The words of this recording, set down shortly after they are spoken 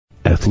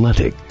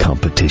athletic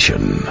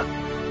competition.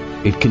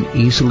 It can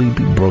easily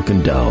be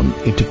broken down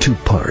into two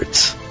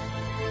parts: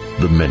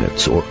 the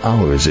minutes or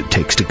hours it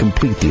takes to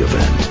complete the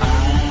event,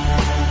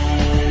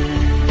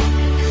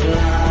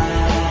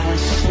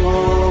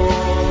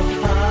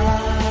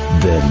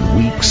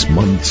 then weeks,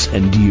 months,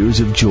 and years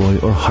of joy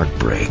or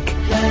heartbreak.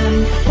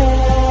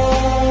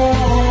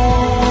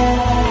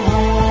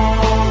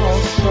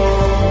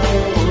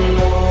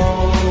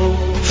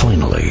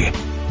 Finally,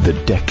 the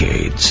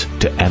decades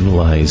to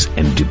analyze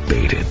and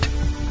debate it.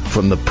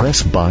 From the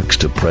press box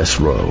to press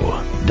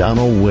row,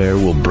 Donald Ware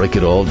will break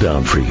it all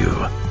down for you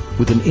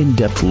with an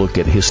in-depth look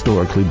at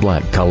historically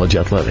black college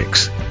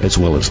athletics, as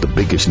well as the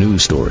biggest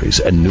news stories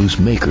and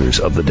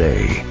newsmakers of the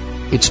day.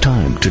 It's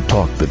time to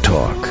talk the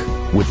talk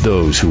with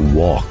those who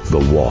walk the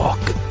walk.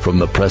 From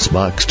the press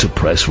box to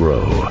press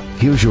row,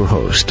 here's your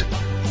host,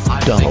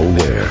 Donald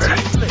Ware.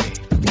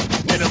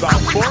 In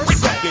about 4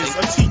 seconds,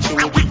 a teacher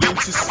will begin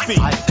to speak.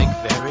 I think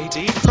very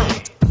deeply.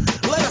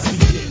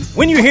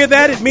 When you hear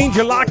that, it means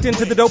you're locked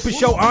into the dopest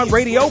show on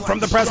radio. From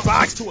the press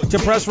box to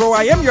press row,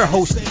 I am your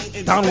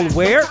host, Donald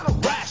Ware.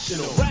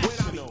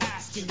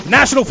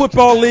 National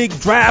Football League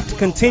draft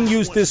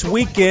continues this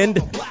weekend,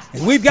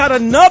 and we've got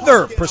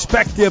another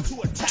prospective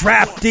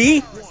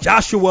draftee.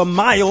 Joshua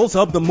Miles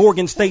of the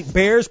Morgan State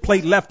Bears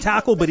played left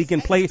tackle, but he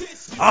can play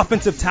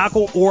offensive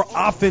tackle or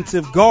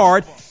offensive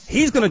guard.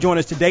 He's going to join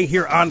us today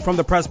here on From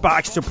the Press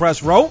Box to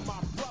Press Row.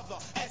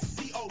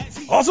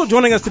 Also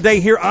joining us today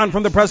here on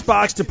From the Press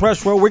Box to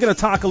Press Row, we're going to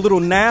talk a little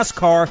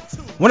NASCAR.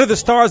 One of the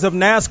stars of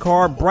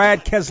NASCAR,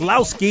 Brad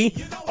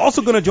Keselowski,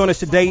 also going to join us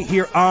today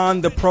here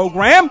on the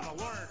program.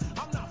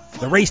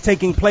 The race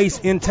taking place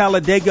in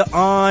Talladega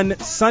on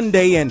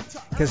Sunday, and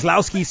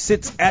Keselowski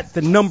sits at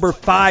the number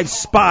 5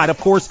 spot. Of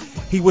course,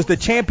 he was the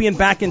champion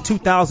back in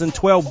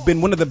 2012, been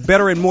one of the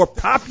better and more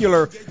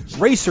popular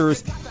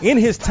racers in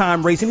his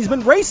time racing. He's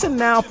been racing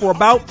now for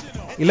about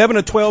 11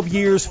 or 12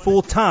 years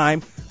full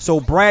time. So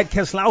Brad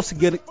Keselowski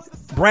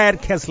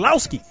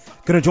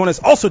going to join us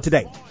also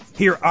today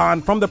here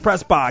on From the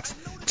Press Box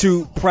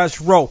to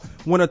Press Row.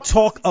 Want to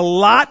talk a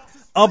lot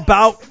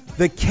about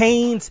the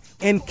Canes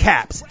and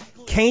Caps.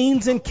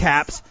 Canes and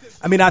Caps.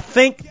 I mean, I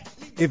think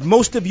if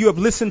most of you have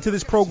listened to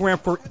this program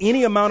for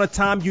any amount of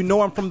time, you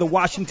know I'm from the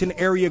Washington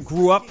area,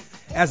 grew up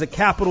as a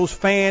Capitals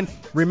fan.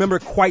 Remember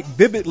quite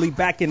vividly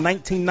back in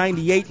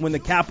 1998 when the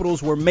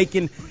Capitals were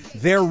making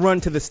their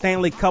run to the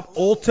Stanley Cup,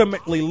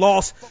 ultimately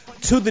lost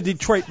to the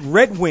Detroit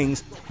Red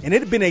Wings, and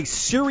it had been a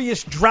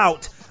serious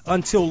drought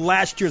until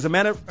last year. As a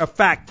matter of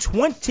fact,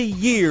 20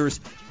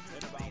 years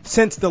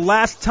since the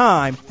last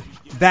time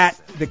that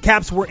the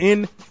Caps were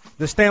in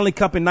the Stanley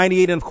Cup in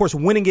 98, and of course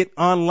winning it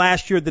on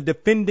last year, the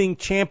defending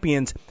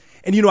champions.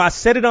 And you know, I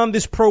said it on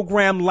this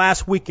program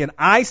last weekend.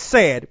 I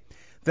said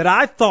that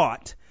I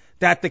thought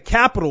that the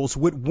Capitals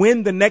would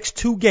win the next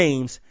 2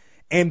 games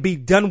and be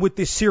done with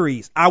this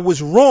series. I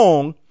was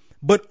wrong,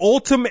 but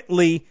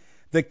ultimately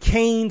the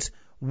Canes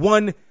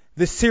won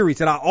the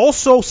series. And I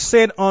also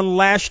said on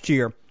last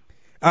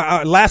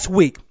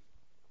week,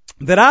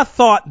 that I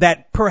thought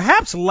that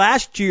perhaps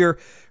last year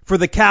for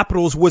the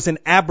Capitals was an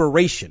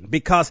aberration,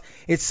 because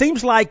it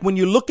seems like when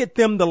you look at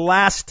them the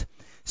last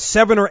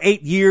 7 or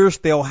 8 years,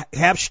 they'll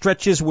have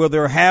stretches where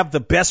they'll have the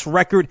best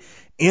record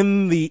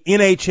in the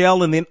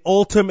NHL and then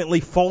ultimately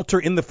falter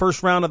in the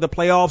first round of the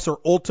playoffs, or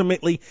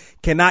ultimately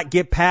cannot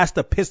get past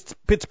the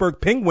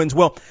Pittsburgh Penguins.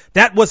 Well,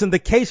 that wasn't the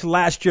case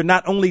last year.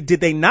 Not only did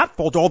they not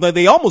falter, although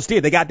they almost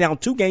did. They got down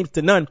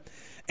 2-0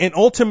 and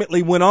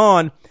ultimately went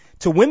on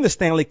to win the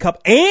Stanley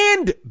Cup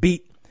and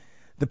beat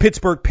the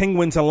Pittsburgh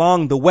Penguins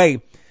along the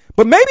way.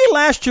 But maybe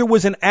last year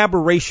was an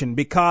aberration,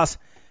 because,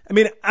 I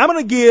mean, I'm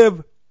going to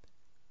give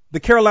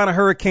the Carolina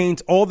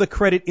Hurricanes all the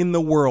credit in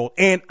the world.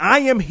 And I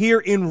am here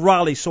in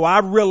Raleigh, so I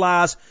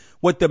realize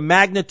what the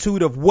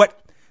magnitude of what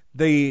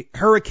the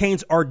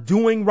Hurricanes are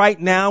doing right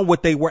now,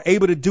 what they were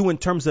able to do in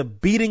terms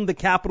of beating the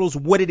Capitals,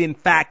 what it in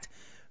fact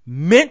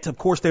meant. Of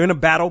course, they're in a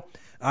battle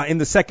in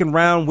the second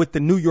round with the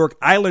New York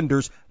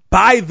Islanders.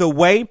 By the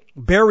way,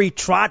 Barry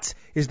Trotz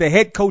is the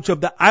head coach of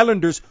the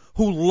Islanders,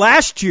 who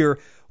last year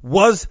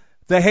was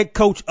the head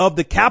coach of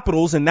the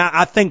Capitals, and now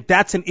I think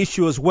that's an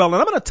issue as well. And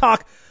I'm going to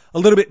talk a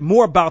little bit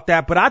more about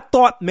that, but I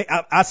thought,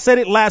 I said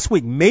it last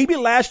week, maybe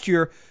last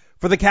year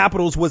for the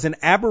Capitals was an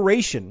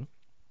aberration.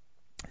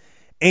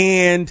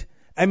 And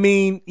I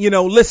mean, you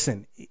know,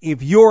 listen,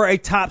 if you're a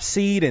top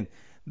seed and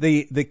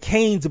the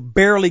Canes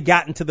barely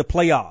got into the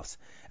playoffs,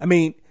 I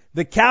mean,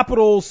 the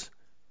Capitals,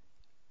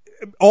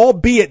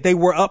 albeit they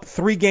were up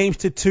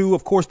 3-2,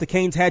 of course the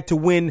Canes had to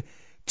win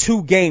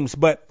 2 games,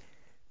 but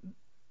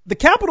the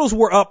Capitals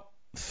were up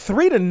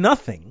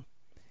 3-0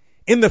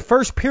 in the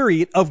first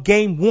period of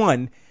game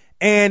 1,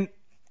 and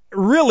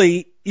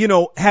really, you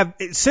know, have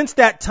since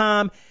that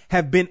time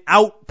have been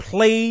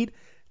outplayed,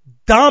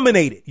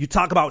 dominated. You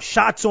talk about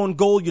shots on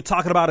goal. You're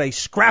talking about a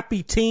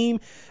scrappy team.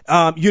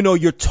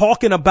 You're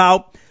talking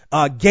about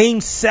game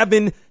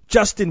 7,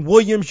 Justin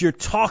Williams. You're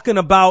talking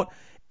about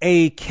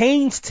a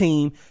Canes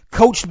team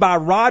coached by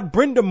Rod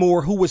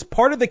Brindamore, who was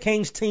part of the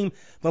Canes team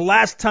the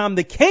last time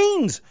the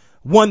Canes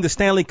won the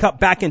Stanley Cup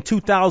back in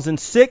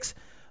 2006.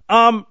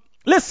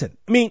 Listen,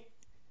 I mean,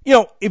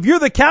 if you're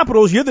the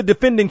Capitals, you're the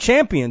defending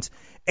champions,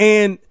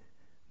 and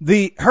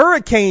the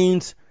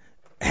Hurricanes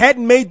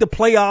hadn't made the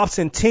playoffs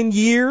in 10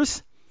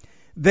 years.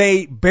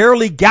 They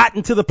barely got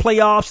into the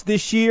playoffs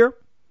this year. I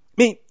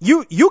mean,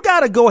 you got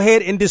to go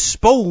ahead and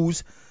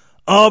dispose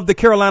of the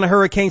Carolina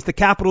Hurricanes. The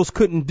Capitals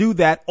couldn't do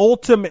that.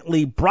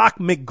 Ultimately, Brock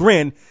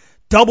McGrin,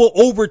 double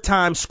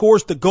overtime,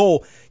 scores the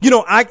goal.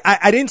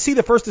 I didn't see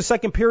the first or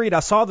second period.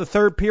 I saw the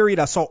third period.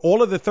 I saw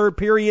all of the third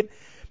period.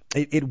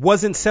 It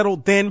wasn't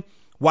settled then.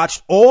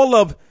 Watched all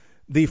of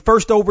the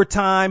first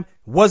overtime.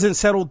 Wasn't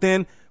settled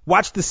then.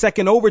 Watch the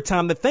second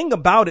overtime. The thing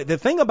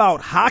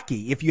about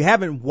hockey, if you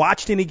haven't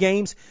watched any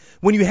games,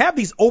 when you have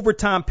these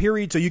overtime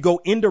periods or you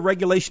go into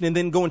regulation and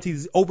then go into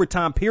these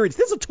overtime periods,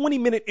 there's a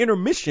 20-minute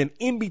intermission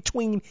in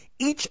between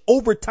each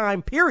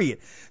overtime period.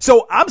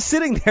 So I'm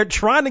sitting there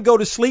trying to go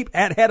to sleep.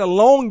 Had a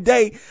long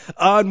day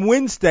on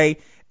Wednesday,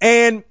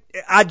 and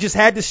I just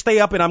had to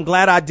stay up, and I'm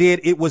glad I did.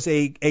 It was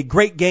a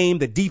great game.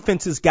 The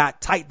defenses got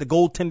tight. The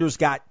goaltenders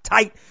got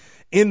tight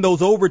in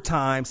those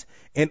overtimes,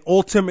 and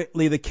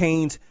ultimately the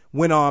Canes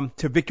went on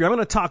to victory. I'm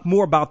going to talk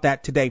more about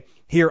that today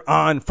here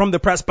on From the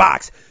Press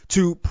Box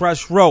to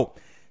Press Row.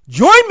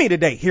 Join me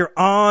today here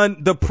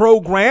on the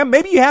program.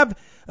 Maybe you have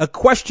a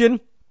question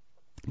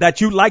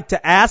that you'd like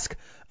to ask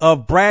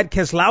of Brad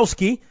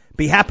Keselowski.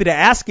 Be happy to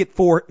ask it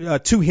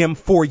to him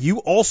for you.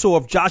 Also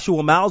of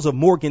Joshua Miles of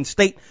Morgan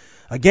State.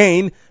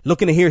 Again,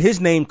 looking to hear his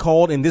name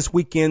called in this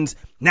weekend's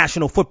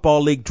National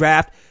Football League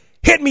draft.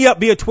 Hit me up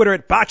via Twitter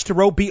at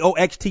Boxtorow,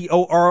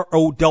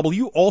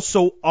 BOXTOROW.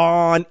 Also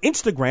on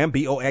Instagram,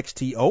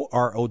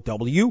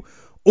 BOXTOROW.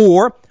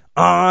 Or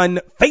on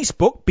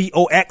Facebook,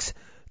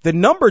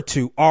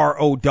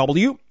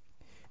 BOX2ROW.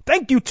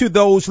 Thank you to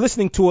those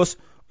listening to us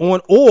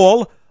on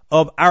all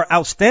of our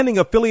outstanding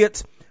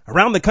affiliates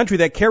around the country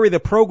that carry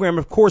the program.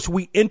 Of course,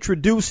 we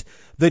introduce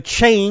The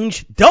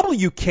Change,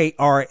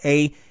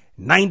 WKRA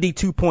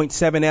 92.7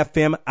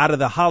 FM out of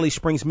the Holly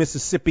Springs,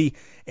 Mississippi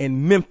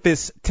and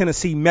Memphis,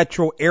 Tennessee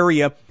metro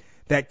area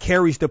that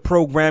carries the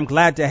program.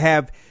 Glad to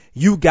have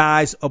you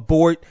guys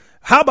aboard.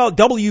 How about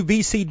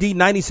WVCD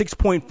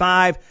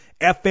 96.5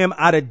 FM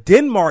out of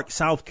Denmark,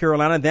 South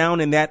Carolina,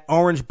 down in that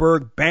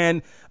Orangeburg,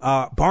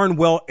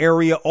 Barnwell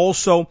area.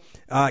 Also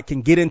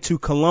can get into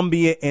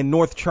Columbia and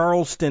North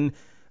Charleston,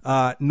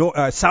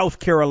 South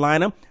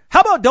Carolina.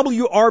 How about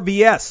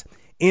WRBS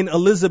in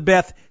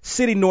Elizabeth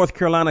City, North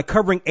Carolina,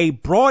 covering a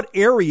broad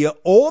area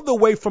all the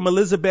way from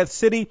Elizabeth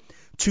City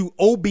to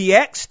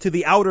OBX, to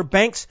the Outer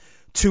Banks,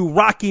 to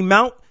Rocky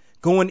Mount,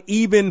 going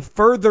even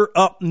further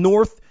up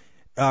north,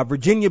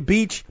 Virginia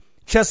Beach,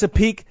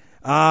 Chesapeake,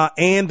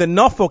 and the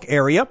Norfolk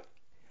area.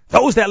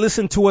 Those that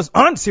listen to us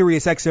on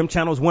Sirius XM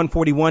channels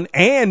 141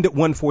 and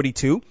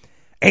 142,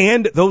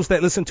 and those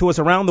that listen to us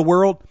around the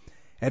world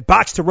at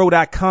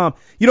boxtorow.com.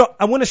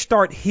 I want to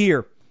start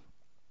here.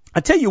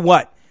 I tell you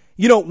what,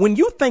 when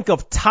you think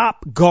of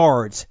top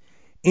guards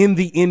in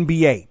the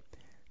NBA,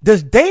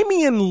 does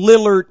Damian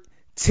Lillard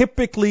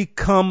typically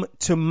come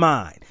to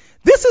mind?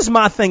 This is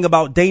my thing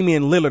about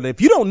Damian Lillard. If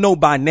you don't know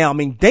by now,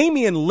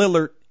 Damian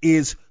Lillard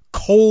is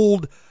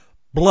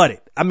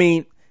cold-blooded.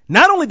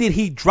 Not only did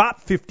he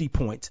drop 50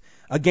 points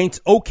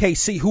against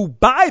OKC, who,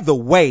 by the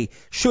way,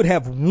 should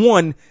have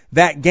won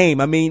that game.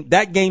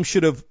 That game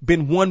should have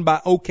been won by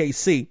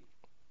OKC.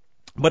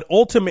 But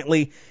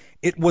ultimately,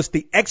 it was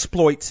the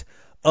exploits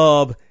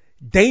of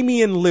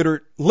Damian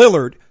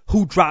Lillard,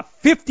 who dropped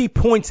 50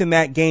 points in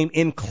that game,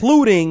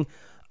 including,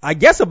 I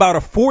guess, about a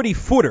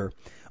 40-footer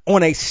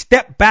on a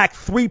step-back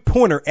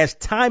three-pointer as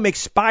time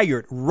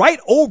expired right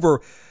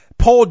over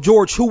Paul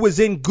George, who was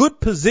in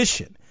good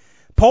position.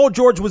 Paul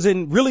George was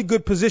in really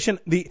good position.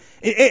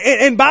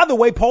 And by the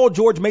way, Paul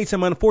George made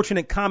some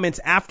unfortunate comments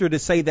after to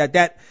say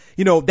that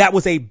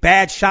was a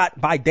bad shot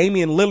by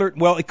Damian Lillard.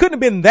 Well, it couldn't have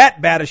been that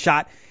bad a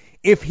shot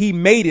if he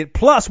made it.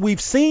 Plus,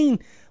 we've seen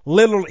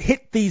Lillard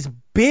hit these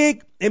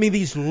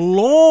these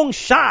long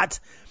shots,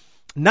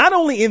 not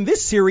only in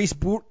this series,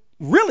 but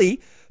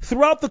really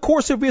throughout the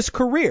course of his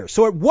career.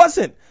 So it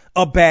wasn't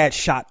a bad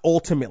shot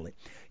ultimately.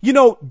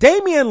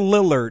 Damian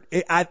Lillard,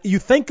 you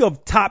think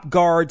of top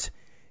guards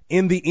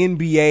in the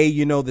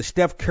NBA, the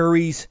Steph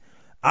Currys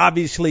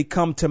obviously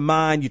come to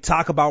mind. You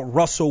talk about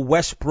Russell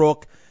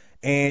Westbrook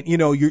and,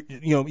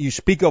 you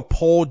speak of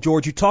Paul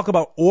George. You talk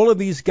about all of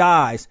these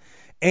guys.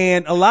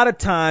 And a lot of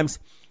times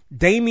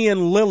Damian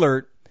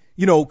Lillard,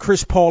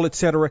 Chris Paul,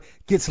 etc.,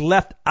 gets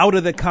left out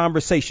of the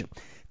conversation.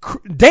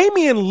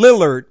 Damian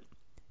Lillard,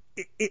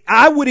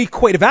 I would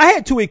equate, if I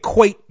had to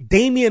equate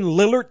Damian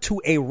Lillard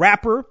to a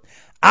rapper,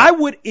 I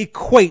would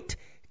equate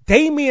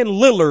Damian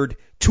Lillard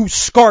to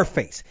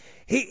Scarface.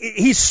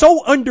 He's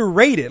so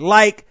underrated.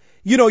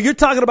 You're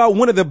talking about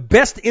one of the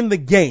best in the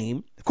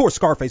game. Of course,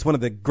 Scarface, one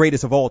of the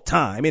greatest of all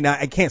time. And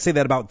I can't say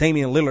that about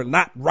Damian Lillard,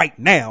 not right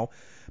now.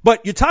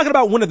 But you're talking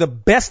about one of the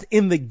best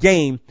in the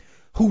game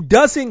who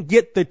doesn't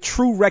get the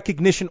true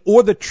recognition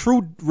or the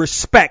true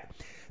respect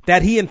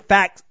that he in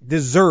fact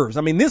deserves.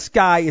 I mean, this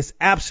guy is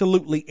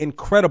absolutely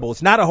incredible.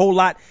 It's not a whole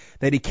lot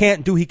that he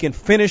can't do. He can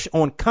finish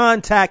on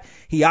contact.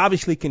 He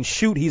obviously can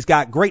shoot. He's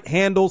got great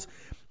handles.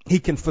 He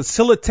can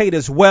facilitate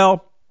as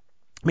well.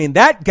 I mean,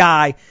 that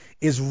guy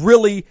is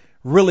really,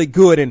 really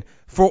good. And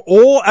for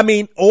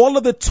all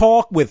of the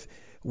talk with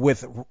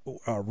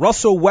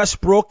Russell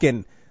Westbrook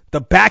and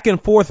the back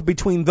and forth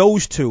between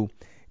those two,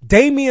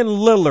 Damian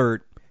Lillard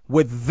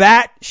with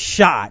that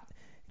shot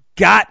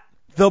got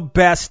the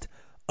best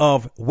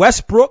of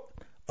Westbrook,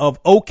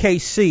 of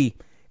OKC.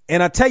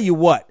 And I tell you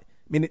what, I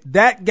mean,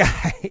 that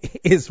guy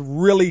is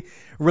really,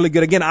 really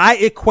good. Again, I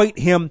equate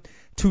him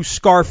to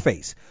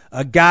Scarface,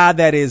 a guy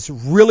that is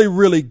really,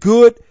 really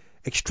good,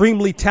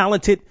 extremely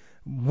talented,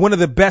 one of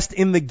the best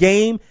in the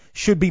game,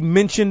 should be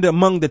mentioned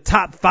among the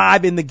top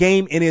 5 in the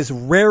game, and is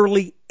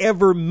rarely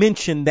ever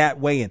mentioned that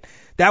way. And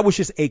that was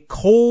just a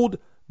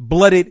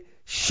cold-blooded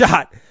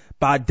shot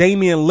by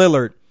Damian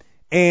Lillard.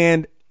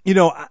 And,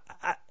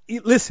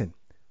 listen,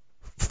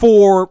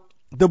 for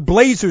the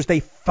Blazers, they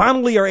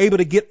finally are able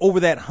to get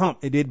over that hump.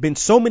 It had been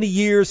so many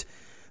years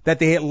that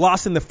they had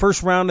lost in the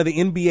first round of the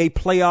NBA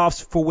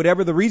playoffs for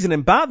whatever the reason.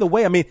 And by the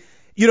way, I mean,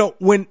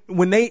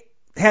 when they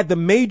had the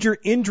major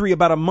injury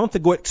about a month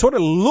ago, it sort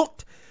of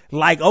looked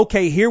like,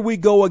 okay, here we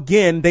go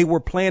again. They were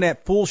playing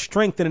at full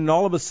strength, and then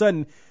all of a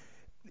sudden,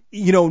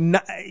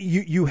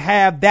 you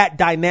have that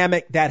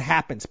dynamic that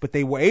happens. But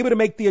they were able to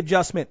make the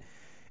adjustment,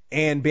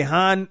 and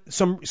behind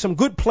some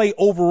good play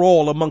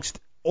overall amongst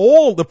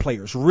all the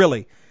players,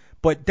 really.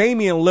 But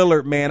Damian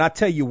Lillard, man, I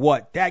tell you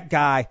what, that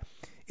guy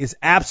is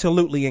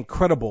absolutely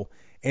incredible.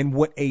 And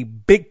what a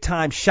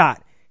big-time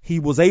shot he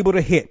was able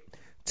to hit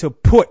to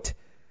put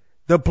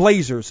the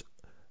Blazers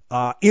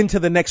into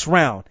the next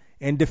round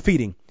and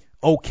defeating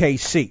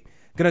OKC.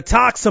 Going to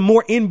talk some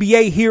more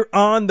NBA here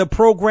on the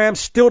program.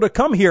 Still to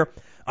come here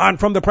on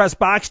From the Press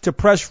Box to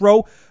Press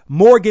Row.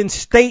 Morgan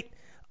State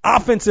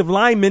offensive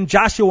lineman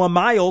Joshua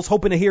Miles,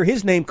 hoping to hear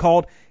his name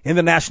called in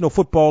the National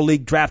Football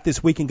League draft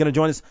this week, and going to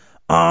join us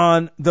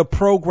on the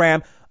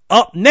program.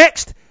 Up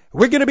next,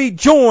 we're going to be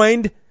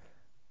joined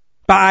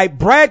by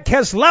Brad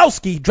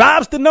Keselowski,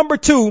 drives the number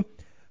 2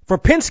 for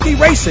Penske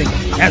Racing,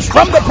 as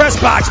From the Press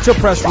Box to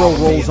Press Row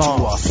rolls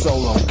on.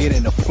 Solo, get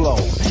in the flow,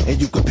 and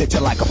you can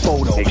picture like a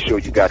photo. Make sure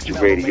you got your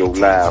radio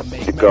loud.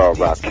 The guard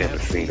rock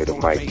Tennessee to the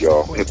mic,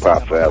 y'all. Hip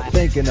hop forever.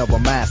 Thinking of a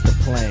master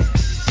plan.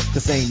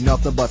 This ain't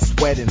nothing but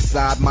sweat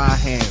inside my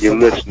hands. You're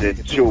listening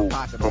to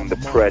From the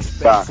Press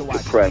Box to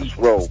Press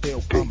Row.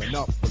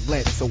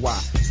 Peace. So I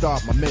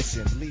start my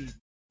mission. Lead.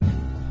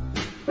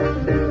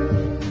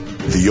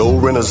 The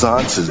old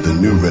Renaissance is the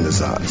new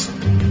Renaissance,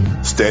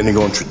 standing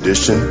on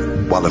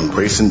tradition while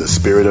embracing the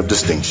spirit of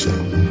distinction.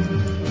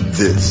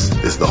 This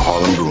is the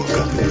Harlem Brewing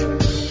Company.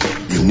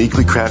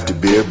 Uniquely crafted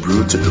beer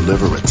brewed to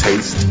deliver a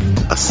taste,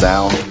 a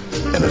sound,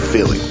 and a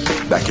feeling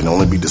that can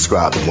only be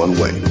described in one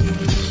way: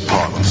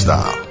 Harlem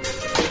style.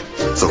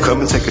 So come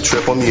and take a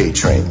trip on the A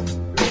train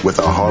with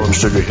our Harlem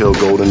Sugar Hill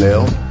Golden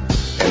Ale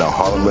and our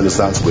Harlem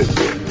Renaissance Wit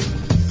Beer,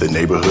 the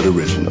neighborhood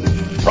original.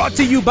 Brought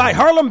to you by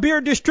Harlem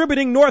Beer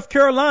Distributing North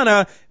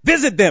Carolina.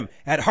 Visit them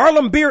at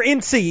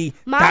harlembeernc.com.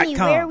 Mommy,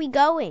 where are we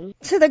going?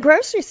 To the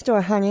grocery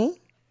store, honey.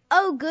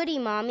 Oh, goody,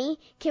 Mommy.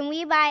 Can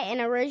we buy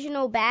an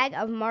original bag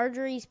of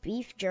Marjorie's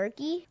beef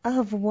jerky?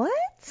 Of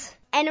what?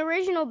 An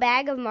original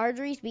bag of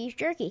Marjorie's beef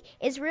jerky.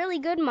 It's really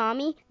good,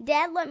 Mommy.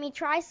 Dad let me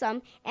try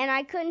some, and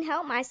I couldn't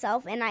help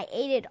myself, and I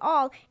ate it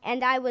all,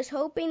 and I was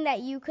hoping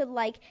that you could,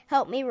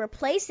 help me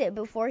replace it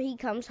before he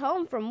comes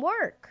home from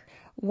work.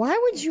 Why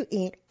would you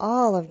eat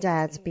all of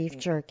Dad's beef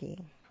jerky?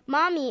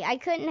 Mommy, I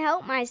couldn't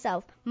help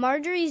myself.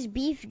 Marjorie's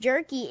beef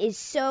jerky is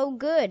so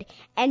good,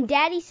 and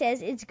Daddy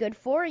says it's good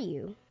for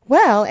you.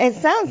 Well, it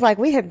sounds like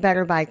we had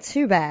better buy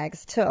 2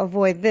 bags to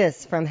avoid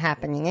this from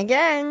happening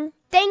again.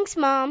 Thanks,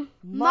 Mom.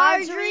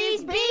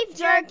 Marjorie's Beef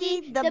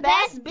Jerky, the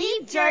best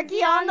beef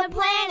jerky on the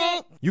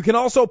planet. You can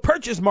also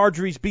purchase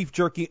Marjorie's Beef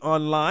Jerky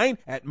online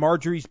at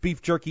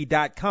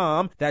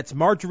marjoriesbeefjerky.com. That's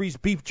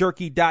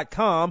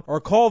marjoriesbeefjerky.com, or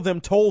call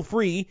them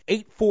toll-free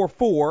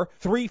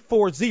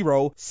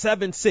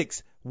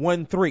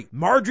 844-340-7613.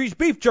 Marjorie's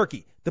Beef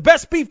Jerky, the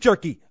best beef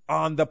jerky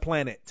on the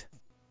planet.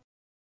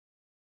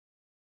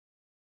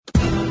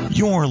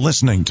 You're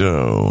listening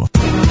to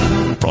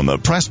From the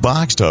Press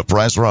Box to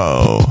Press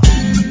Row.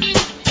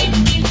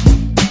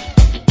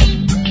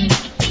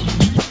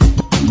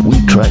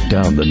 We track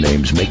down the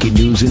names making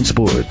news in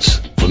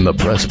sports. From the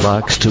Press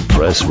Box to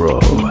Press Row.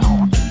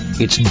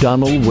 It's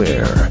Donald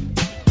Ware.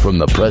 From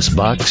the Press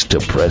Box to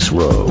Press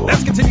Row.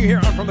 Let's continue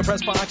here on From the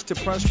Press Box to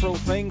Press Row.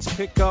 Things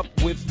pick up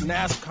with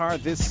NASCAR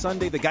this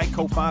Sunday. The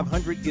Geico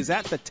 500 is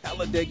at the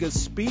Talladega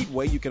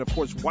Speedway. You can, of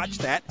course, watch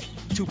that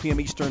 2 p.m.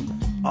 Eastern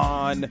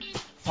on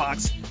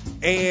Fox.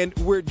 And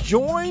we're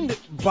joined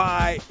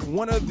by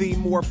one of the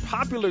more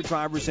popular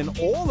drivers in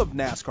all of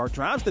NASCAR.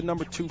 Drives the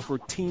number 2 for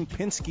Team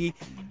Penske.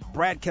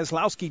 Brad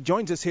Keselowski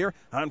joins us here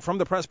on From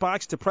the Press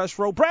Box to Press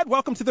Row. Brad,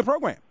 welcome to the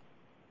program.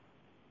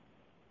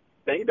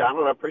 Thank you,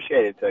 Donald. I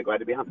appreciate it. Glad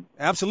to be on.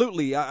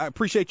 Absolutely. I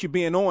appreciate you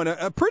being on.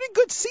 A pretty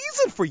good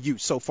season for you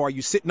so far.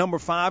 You sit number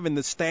 5 in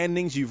the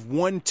standings. You've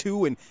won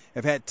 2 and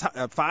have had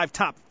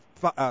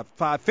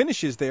five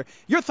finishes there.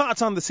 Your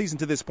thoughts on the season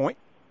to this point?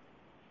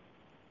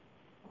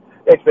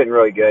 It's been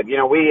really good. You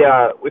know, we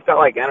felt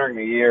like entering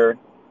the year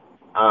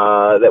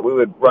that we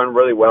would run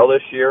really well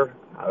this year.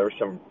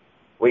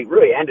 We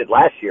really ended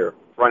last year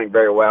running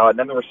very well, and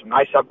then there were some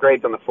nice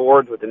upgrades on the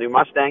Fords with the new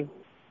Mustang.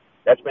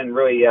 That's been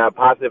really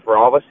positive for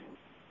all of us.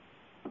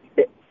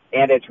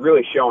 And it's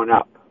really showing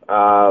up.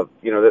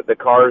 The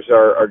cars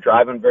are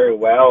driving very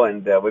well,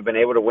 and we've been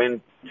able to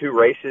win 2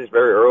 races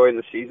very early in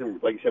the season.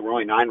 Like you said, we're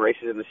only 9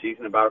 races in the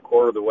season, about a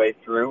quarter of the way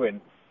through, and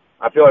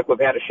I feel like we've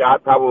had a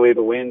shot probably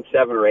to win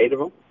 7 or 8 of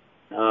them.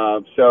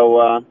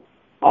 So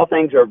all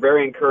things are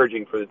very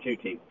encouraging for the 2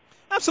 teams.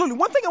 Absolutely.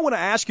 One thing I want to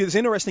ask you is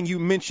interesting. You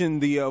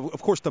mentioned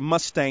of course, the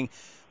Mustang.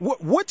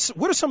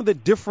 What are some of the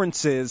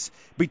differences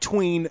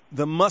between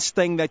the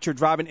Mustang that you're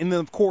driving and then,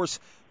 of course,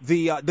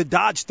 the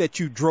Dodge that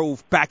you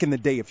drove back in the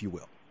day, if you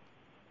will?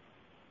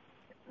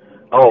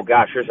 Oh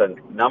gosh, there's a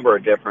number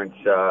of difference.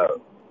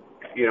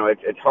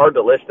 It's hard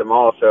to list them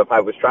all. So if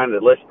I was trying to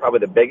list probably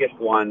the biggest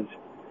ones,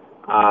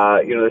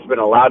 there's been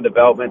a lot of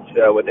developments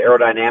with the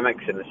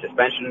aerodynamics and the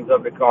suspensions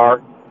of the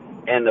car.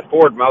 And the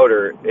Ford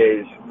motor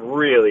is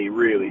really,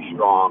 really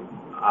strong.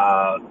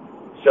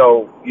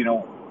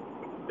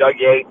 Doug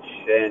Yates,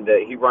 and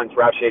he runs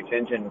Roush Yates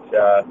Engines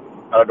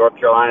out of North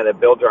Carolina that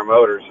builds our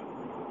motors.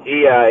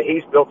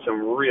 He's built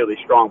some really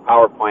strong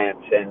power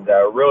plants and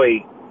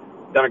really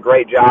done a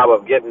great job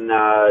of getting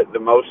the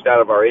most out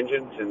of our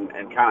engines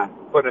and kind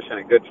of putting us in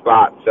a good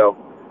spot. So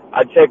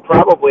I'd say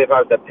probably if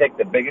I was to pick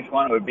the biggest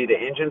one, it would be the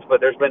engines, but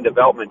there's been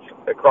developments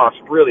across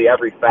really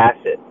every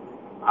facet.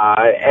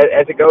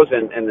 As it goes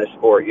in this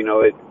sport,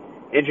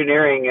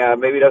 engineering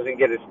maybe doesn't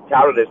get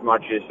touted as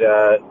much as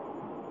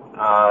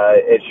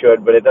it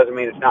should, but it doesn't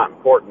mean it's not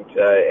important.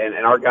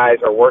 And our guys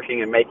are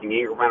working and making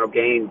incremental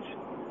gains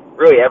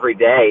really every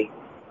day.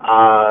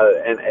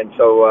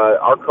 So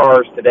our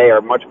cars today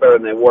are much better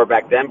than they were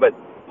back then, but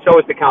so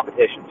is the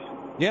competition's.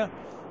 Yeah.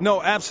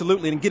 No,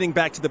 absolutely. And getting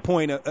back to the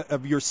point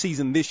of your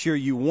season this year,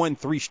 you won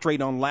 3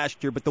 straight on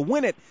last year, but the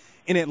win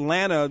in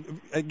Atlanta,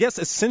 I guess,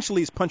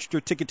 essentially has punched your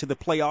ticket to the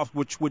playoffs,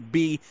 which would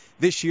be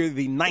this year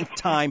the 9th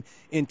time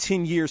in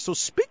 10 years. So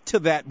speak to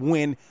that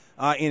win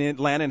in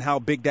Atlanta and how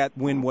big that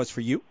win was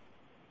for you.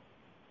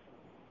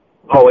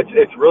 Oh,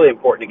 it's really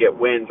important to get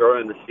wins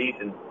early in the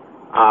season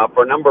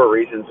for a number of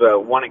reasons.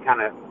 One, it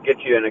kind of gets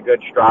you in a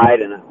good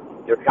stride and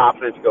your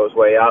confidence goes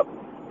way up.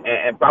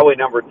 And probably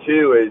number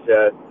 2 is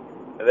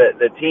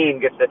the team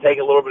gets to take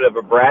a little bit of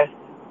a breath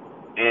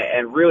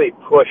and really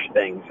push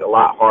things a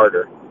lot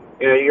harder.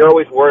 You're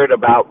always worried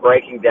about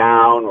breaking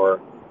down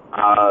or,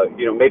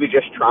 maybe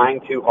just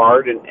trying too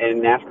hard in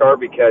NASCAR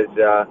because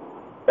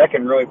that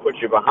can really put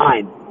you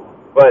behind.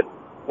 But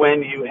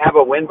when you have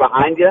a win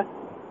behind you,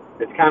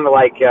 it's kind of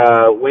like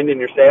wind in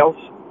your sails.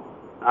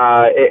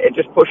 It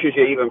just pushes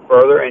you even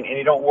further, and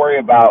you don't worry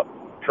about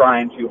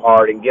trying too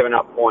hard and giving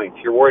up points.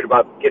 You're worried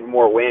about getting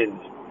more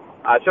wins.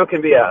 So it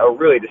can be a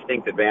really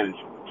distinct advantage.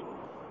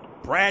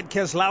 Brad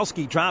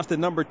Keselowski drives the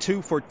number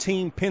 2 for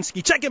Team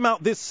Penske. Check him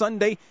out this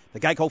Sunday, the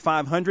Geico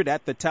 500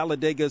 at the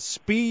Talladega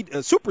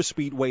Super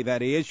Speedway,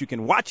 that is. You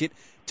can watch it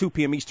 2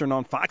 p.m. Eastern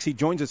on Fox. He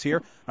joins us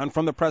here on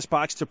From the Press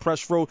Box to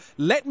Press Row.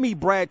 Let me,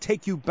 Brad,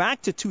 take you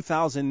back to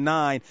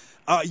 2009.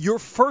 Your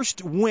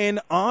first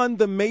win on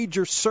the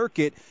major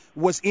circuit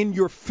was in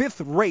your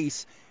 5th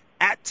race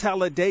at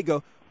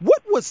Talladega.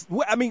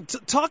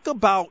 Talk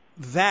about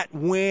that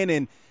win,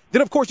 and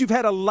then, of course, you've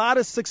had a lot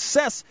of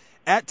success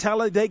at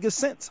Talladega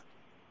since.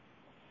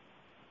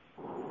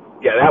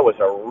 Yeah, that was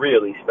a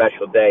really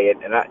special day,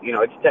 and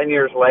it's 10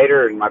 years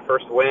later, and my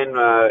first win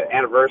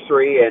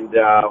anniversary, and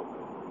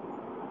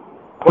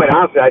quite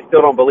honestly, I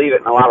still don't believe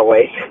it in a lot of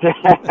ways.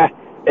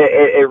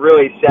 it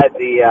really set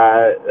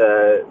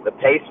the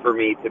pace for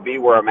me to be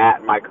where I'm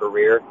at in my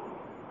career.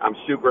 I'm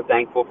super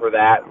thankful for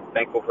that. I'm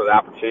thankful for the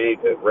opportunity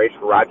to race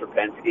for Roger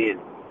Penske and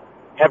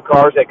have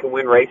cars that can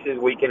win races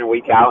week in and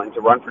week out, and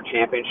to run for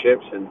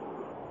championships, and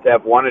to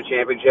have won a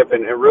championship,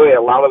 and really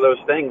a lot of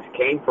those things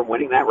came from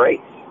winning that race.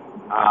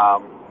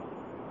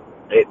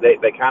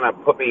 They kind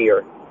of put me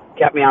or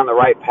kept me on the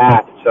right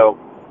path. So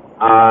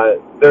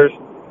there's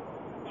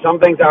some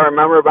things I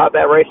remember about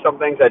that race, some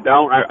things I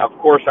don't. Of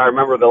course, I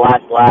remember the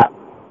last lap,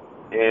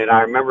 and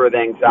I remember the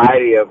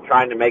anxiety of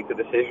trying to make the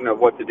decision of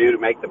what to do to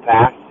make the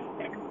pass.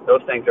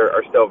 Those things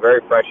are still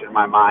very fresh in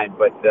my mind.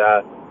 But,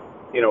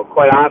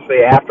 quite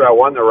honestly, after I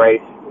won the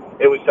race,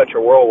 it was such a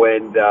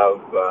whirlwind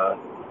of,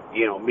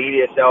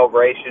 media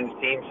celebrations,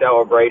 team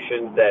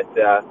celebrations that,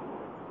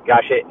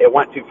 it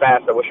went too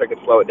fast. I wish I could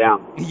slow it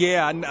down.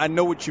 Yeah, I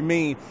know what you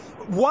mean.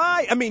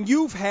 Why?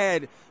 You've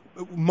had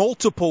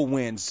multiple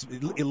wins,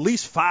 at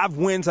least 5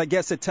 wins, I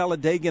guess, at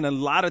Talladega, and a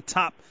lot of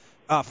top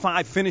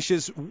 5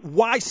 finishes.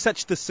 Why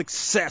such the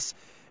success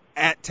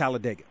at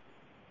Talladega?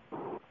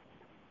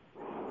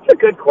 It's a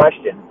good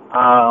question.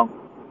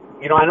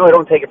 I know I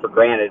don't take it for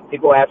granted.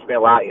 People ask me a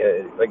lot,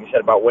 like you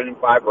said, about winning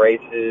 5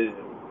 races.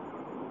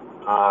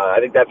 I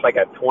think that's like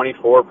a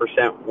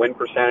 24% win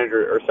percentage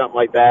or something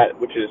like that,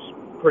 which is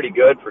pretty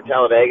good for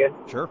Talladega.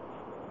 Sure.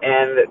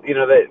 And,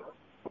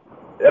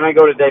 then I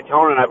go to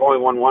Daytona, and I've only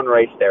won 1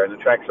 race there, and the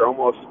tracks are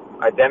almost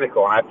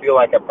identical, and I feel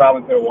like I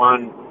probably could have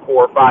won 4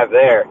 or 5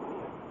 there.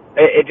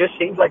 It just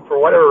seems like, for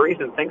whatever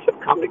reason, things have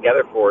come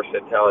together for us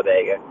at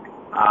Talladega.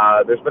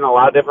 There's been a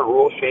lot of different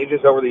rules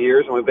changes over the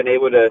years, and we've been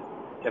able to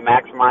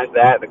maximize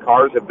that. The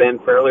cars have been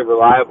fairly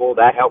reliable.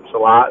 That helps a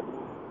lot.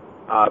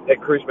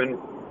 Pit crew's been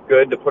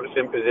good to put us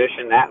in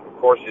position. That, of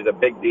course, is a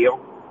big deal.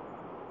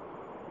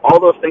 All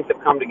those things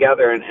have come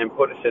together and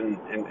put us in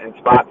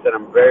spots that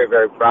I'm very,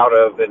 very proud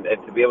of, and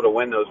to be able to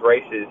win those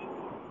races.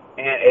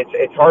 And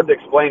it's hard to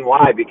explain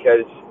why,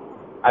 because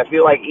I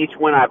feel like each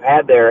win I've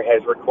had there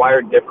has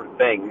required different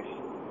things,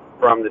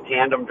 from the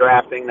tandem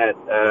drafting that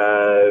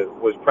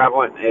was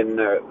prevalent in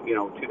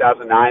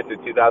 2009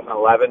 through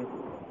 2011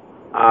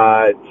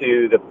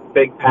 to the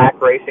big pack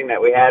racing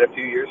that we had a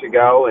few years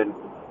ago, and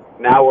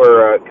now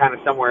we're kind of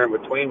somewhere in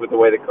between with the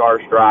way the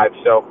cars drive.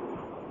 So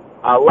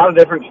a lot of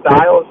different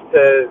styles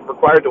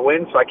required to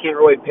win, so I can't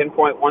really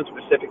pinpoint one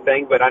specific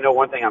thing, but I know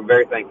one thing I'm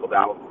very thankful,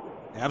 Donald.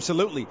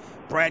 Absolutely.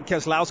 Brad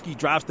Keselowski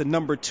drives the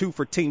number 2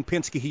 for Team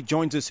Penske. He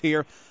joins us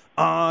here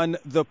on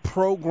the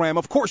program.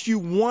 Of course, you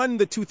won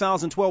the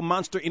 2012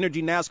 Monster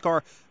Energy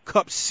NASCAR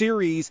Cup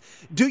Series.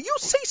 Do you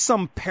see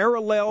some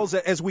parallels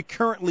as we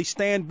currently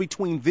stand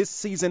between this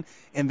season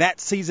and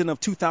that season of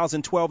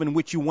 2012 in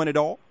which you won it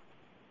all?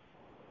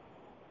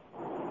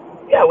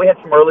 Yeah, we had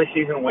some early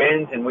season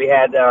wins, and we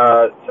had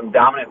some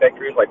dominant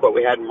victories like what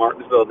we had in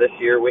Martinsville this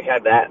year. We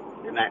had that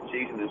in that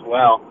season as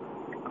well.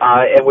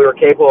 And we were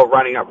capable of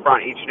running up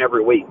front each and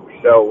every week.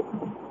 So,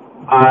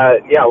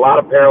 a lot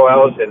of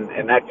parallels,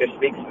 and that just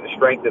speaks to the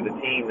strength of the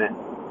team, that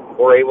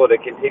we're able to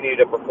continue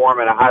to perform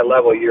at a high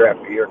level year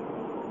after year.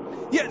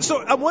 Yeah,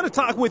 so I want to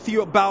talk with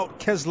you about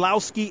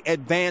Keselowski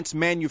Advanced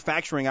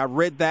Manufacturing. I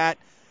read that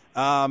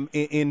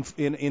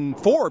in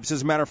Forbes,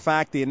 as a matter of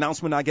fact. The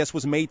announcement, I guess,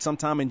 was made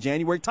sometime in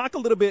January. Talk a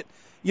little bit,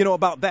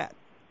 about that.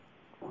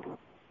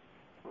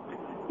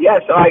 Yeah,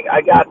 so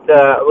I got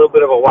a little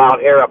bit of a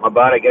wild hair up my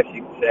butt, I guess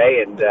you could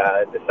say, and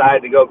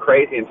decided to go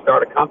crazy and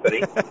start a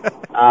company.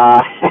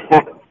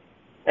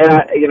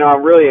 And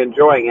I'm really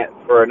enjoying it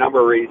for a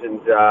number of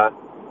reasons.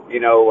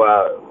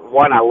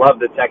 One, I love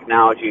the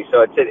technology.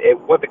 So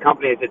what the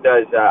company is, it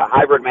does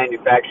hybrid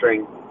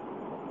manufacturing,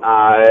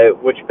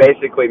 which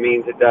basically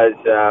means it does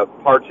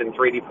parts in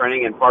 3D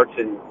printing and parts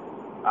in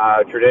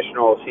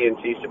traditional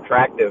CNC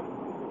subtractive,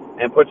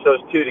 and puts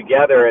those two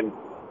together. And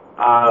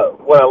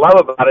what I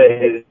love about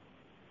it is,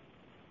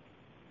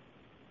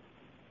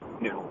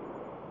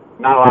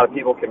 not a lot of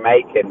people can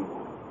make, and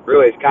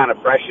really is kind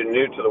of fresh and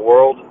new to the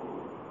world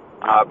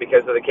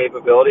because of the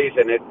capabilities,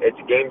 and it's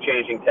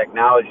game-changing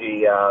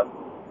technology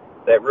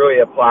that really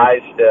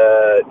applies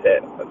to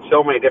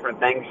so many different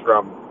things,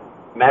 from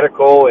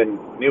medical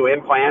and new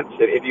implants.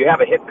 If you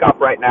have a hip cup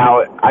right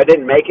now, I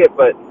didn't make it,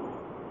 but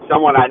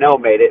someone I know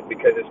made it,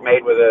 because it's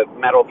made with a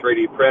metal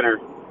 3D printer.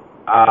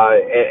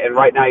 And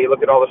right now you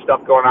look at all the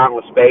stuff going on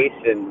with space,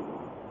 and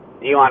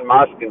Elon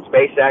Musk and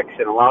SpaceX,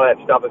 and a lot of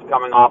that stuff is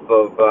coming off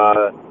of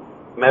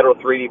metal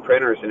 3D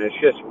printers, and it's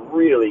just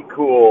really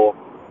cool,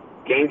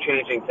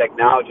 game-changing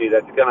technology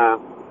that's going to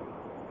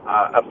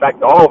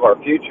affect all of our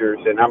futures.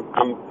 And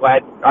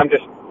I'm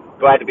just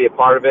glad to be a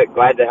part of it,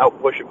 glad to help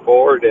push it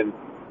forward, and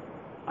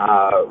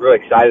really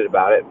excited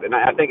about it. And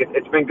I think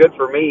it's been good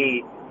for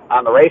me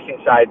on the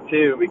racing side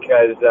too,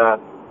 because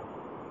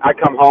I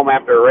come home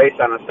after a race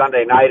on a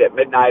Sunday night at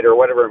midnight or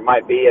whatever it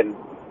might be, and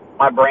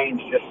my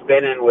brain's just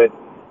spinning with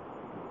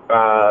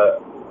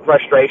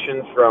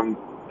frustrations from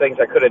things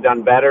I could have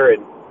done better.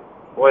 And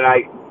when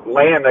I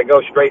land, I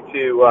go straight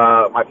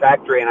to my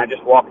factory, and I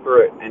just walk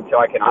through it until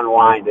I can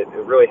unwind. It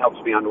really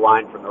helps me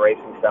unwind from the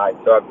racing side.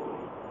 So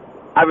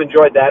I've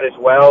enjoyed that as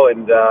well,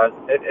 and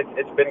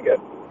it's been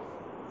good.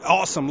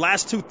 Awesome.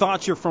 Last two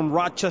thoughts. You're from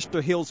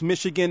Rochester Hills,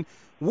 Michigan.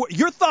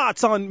 Your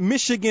thoughts on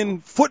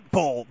Michigan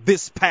football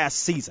this past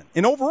season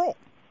and overall?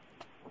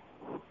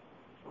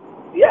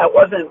 Yeah, it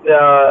wasn't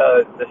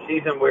the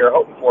season we were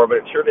hoping for, but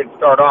it sure did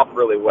start off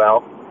really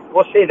well.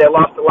 We'll see. They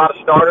lost a lot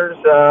of starters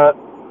to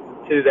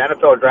the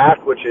NFL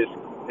draft, which is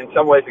in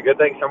some ways a good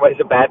thing, some ways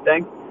a bad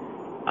thing.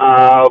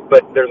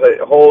 But there's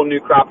a whole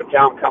new crop of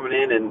talent coming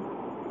in, and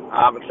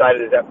I'm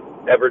excited as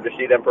ever to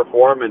see them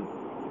perform and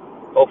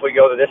hopefully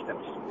go the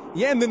distance.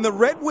 Yeah, and then the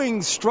Red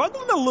Wings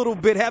struggling a little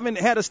bit, haven't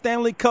had a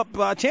Stanley Cup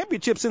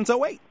championship since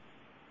 2008.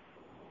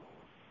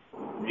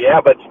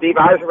 Yeah, but Steve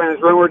Yzerman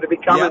is rumored to be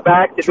coming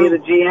back to be the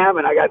GM,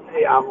 and I got to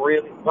say, I'm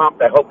really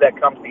pumped. I hope that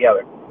comes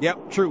together.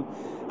 Yep, true.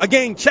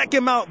 Again, check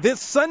him out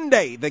this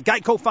Sunday, the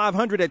Geico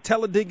 500 at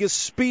Talladega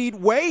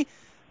Speedway.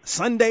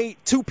 Sunday,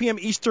 2 p.m.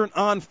 Eastern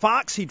on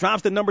Fox. He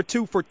drives the number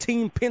 2 for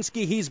Team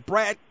Penske. He's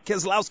Brad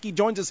Keselowski.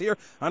 Joins us here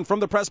on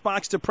From the Press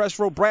Box to Press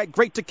Row. Brad,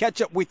 great to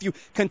catch up with you.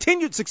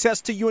 Continued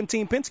success to you and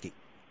Team Penske.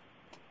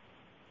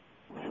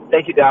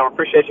 Thank you, Donald.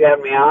 Appreciate you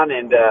having me on,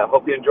 and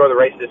hope you enjoy the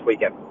race this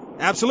weekend.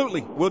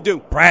 Absolutely, we'll do.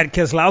 Brad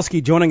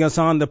Keselowski joining us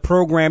on the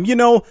program.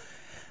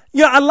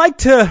 I like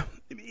to,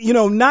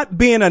 not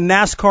being a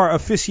NASCAR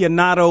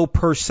aficionado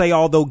per se,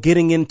 although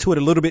getting into it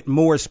a little bit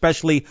more,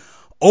 especially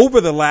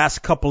over the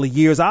last couple of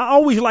years, I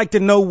always like to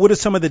know what are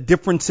some of the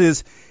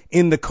differences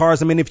in the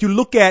cars. I mean, if you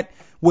look at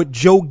what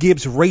Joe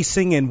Gibbs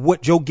Racing and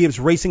what Joe Gibbs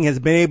Racing has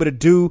been able to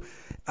do,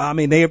 I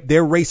mean,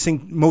 they're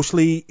racing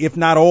mostly, if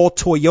not all,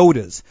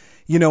 Toyotas.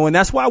 And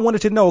that's why I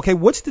wanted to know, okay,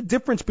 what's the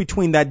difference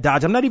between that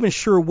Dodge? I'm not even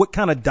sure what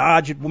kind of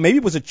Dodge. Maybe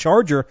it was a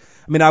Charger.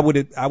 I mean, I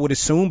would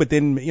assume, but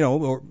then,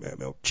 or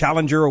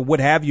Challenger or what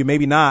have you,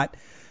 maybe not.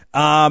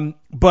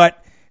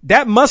 But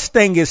that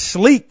Mustang is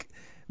sleek,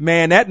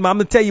 man. I'm going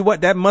to tell you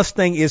what, that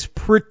Mustang is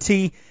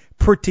pretty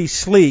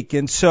sleek.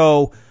 And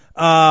so,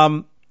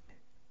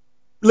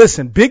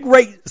 listen, big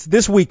race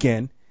this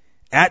weekend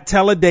at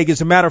Talladega.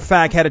 As a matter of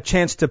fact, had a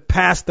chance to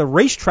pass the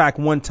racetrack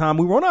one time.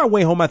 We were on our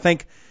way home, I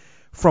think,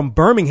 from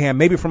Birmingham,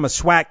 maybe from a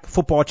SWAC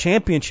football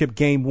championship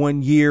game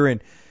one year,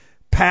 and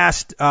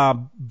passed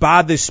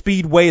by the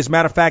Speedway. As a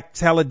matter of fact,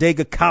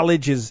 Talladega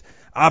College is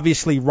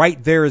obviously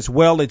right there as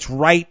well. It's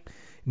right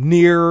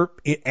near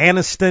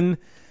Anniston,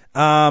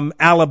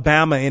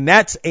 Alabama, and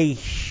that's a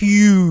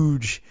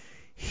huge,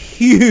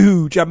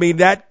 I mean,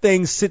 that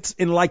thing sits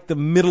in like the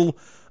middle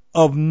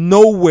of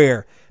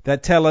nowhere,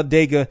 that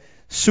Talladega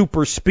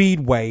Super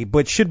Speedway,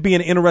 but should be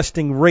an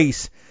interesting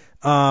race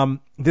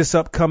this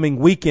upcoming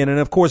weekend. And,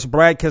 of course,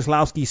 Brad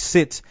Keselowski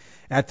sits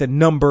at the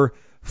number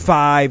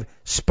 5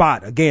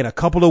 spot. Again, a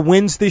couple of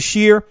wins this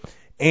year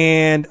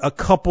and a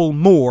couple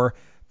more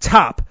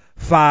top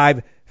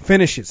 5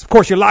 finishes. Of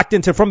course, you're locked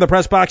into From the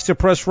Press Box to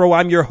Press Row.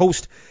 I'm your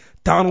host,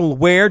 Donald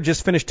Ware.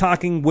 Just finished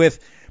talking with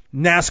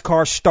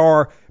NASCAR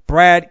star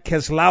Brad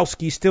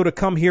Keselowski. Still to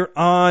come here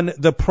on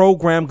the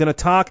program, going to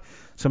talk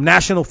some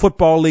National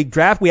Football League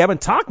draft. We haven't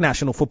talked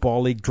National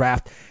Football League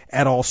draft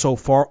at all so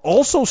far.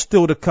 Also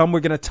still to come, we're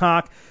going to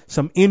talk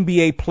some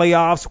NBA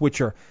playoffs,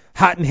 which are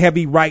hot and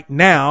heavy right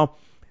now.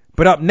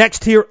 But up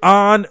next here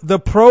on the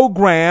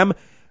program,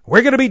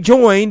 we're going to be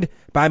joined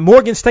by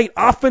Morgan State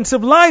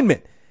offensive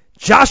lineman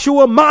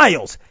Joshua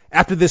Miles.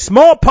 After this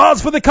small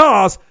pause for the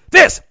cause,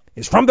 this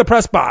is From the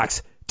Press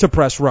Box to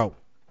Press Row.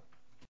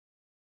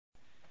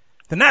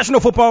 The National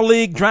Football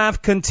League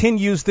draft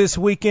continues this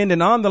weekend,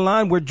 and on the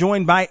line we're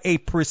joined by a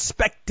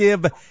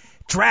prospective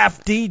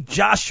draftee,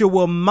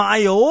 Joshua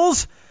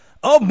Miles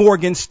of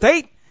Morgan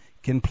State.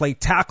 Can play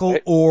tackle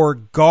or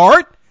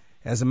guard.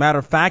 As a matter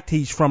of fact,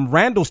 he's from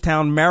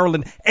Randallstown,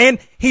 Maryland, and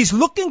he's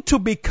looking to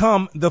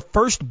become the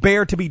first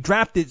Bear to be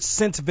drafted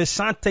since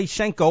Visanthe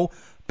Shiancoe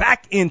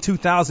back in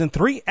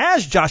 2003.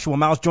 As Joshua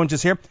Miles joins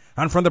us here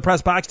on From the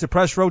Press Box to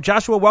Press Row.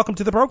 Joshua, welcome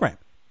to the program.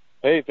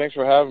 Hey, thanks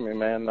for having me,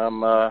 man.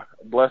 I'm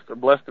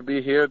blessed to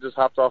be here. Just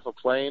hopped off a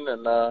plane,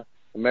 and the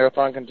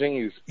marathon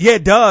continues. Yeah,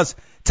 it does.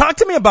 Talk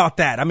to me about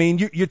that. I mean,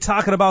 you're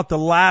talking about the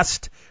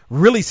last,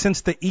 really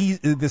since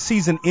the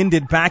season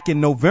ended back in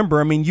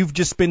November. I mean, you've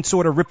just been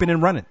sort of ripping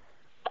and running.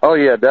 Oh,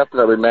 yeah,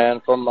 definitely,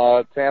 man. From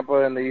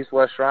Tampa in the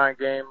East-West Shrine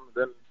game,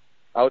 then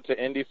out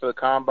to Indy for the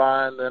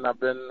Combine. Then I've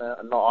been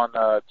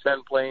on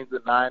 10 planes in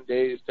 9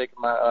 days, taking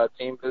my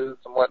team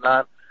visits and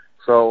whatnot.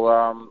 So,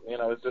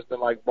 it's just been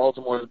like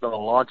Baltimore has been a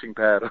launching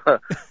pad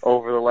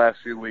over the last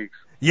few weeks.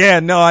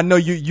 Yeah, no, I know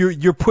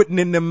you're putting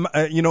in them,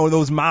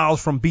 those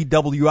miles from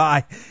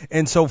BWI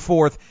and so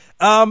forth.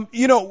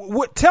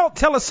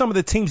 Tell us some of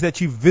the teams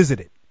that you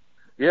visited.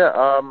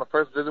 Yeah, my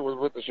first visit was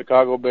with the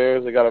Chicago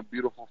Bears. They got a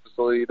beautiful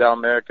facility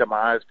down there. Kept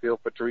my eyes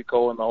peeled for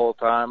Tirico the whole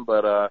time,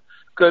 but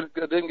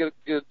didn't get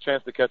a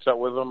chance to catch up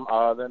with them.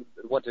 Then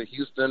went to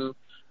Houston.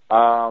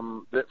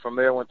 From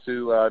there went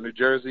to New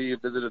Jersey,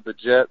 visited the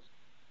Jets.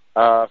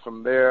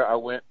 From there I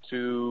went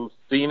to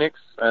Phoenix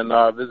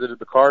and visited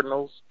the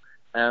Cardinals.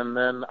 And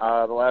then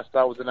the last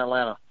stop was in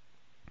Atlanta.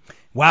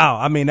 Wow.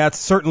 I mean, that's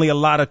certainly a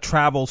lot of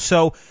travel.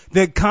 So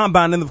the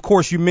Combine, and of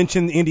course you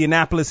mentioned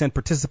Indianapolis and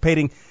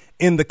participating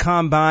in the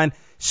Combine.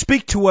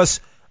 Speak to us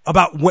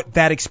about what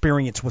that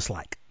experience was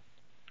like.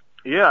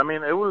 Yeah, I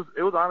mean, it was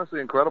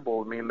honestly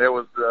incredible. I mean, there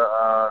was,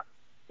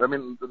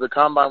 the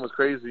Combine was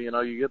crazy.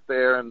 You get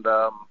there and,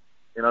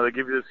 they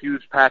give you this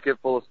huge packet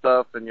full of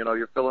stuff and,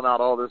 you're filling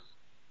out all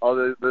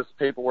this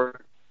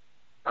paperwork.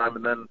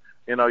 And then,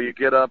 you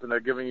get up and they're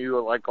giving you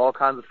like all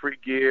kinds of free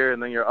gear,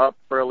 and then you're up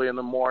early in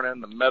the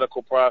morning, the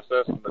medical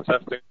process and the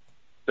testing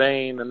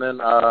thing, and then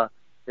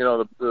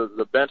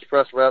the bench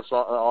press reps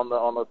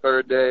on the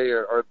third day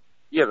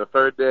the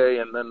third day,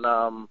 and then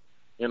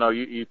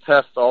you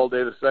test all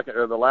day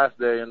the last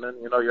day, and then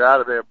you're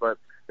out of there. But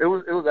it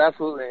was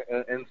absolutely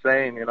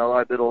insane.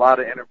 I did a lot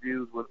of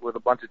interviews with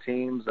a bunch of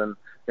teams, and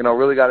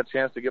really got a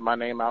chance to get my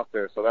name out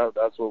there. So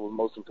that's what was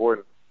most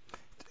important.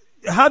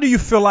 How do you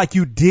feel like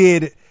you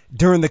did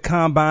during the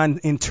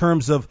Combine in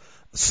terms of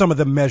some of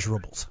the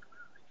measurables?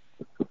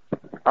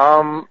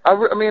 I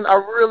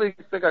really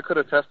think I could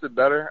have tested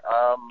better.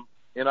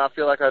 I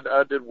feel like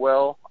I did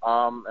well,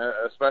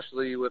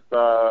 especially with,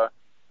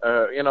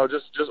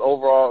 just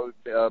overall,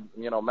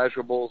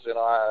 measurables.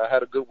 I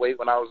had a good weight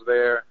when I was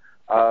there,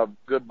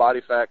 good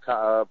body fat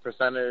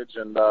percentage,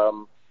 and,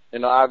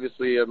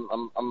 obviously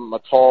I'm a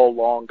tall,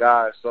 long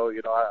guy, so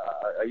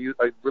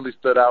I really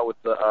stood out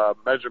with the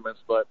measurements.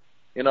 But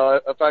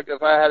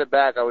if I had it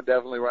back, I would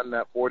definitely run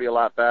that 40 a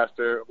lot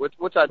faster,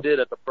 which I did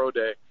at the pro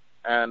day,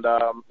 and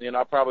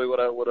I probably would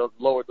have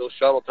lowered those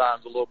shuttle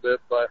times a little bit,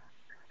 but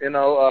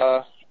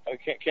I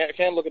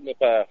can't look in the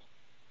past.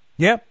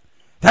 Yep.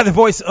 Had the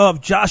voice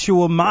of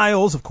Joshua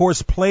Miles, of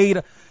course,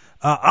 played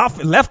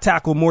left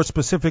tackle more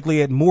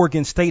specifically at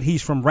Morgan State.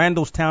 He's from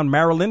Randallstown,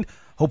 Maryland.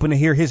 Hoping to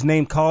hear his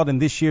name called in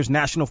this year's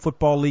National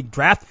Football League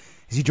draft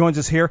as he joins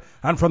us here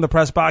on From the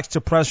Press Box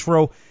to Press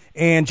Row.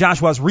 And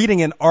Joshua, I was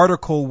reading an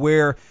article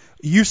where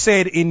you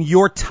said in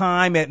your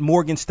time at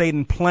Morgan State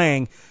and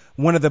playing,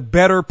 one of the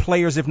better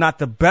players, if not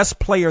the best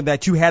player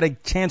that you had a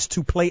chance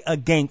to play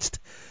against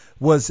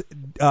was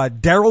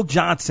Daryl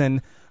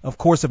Johnson, of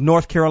course, of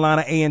North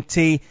Carolina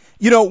A&T.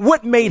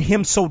 What made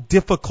him so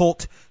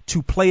difficult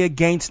to play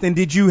against? And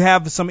did you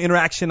have some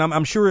interaction?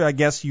 I'm sure, I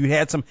guess, you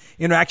had some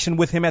interaction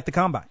with him at the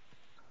Combine.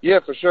 Yeah,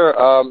 for sure.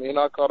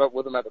 I caught up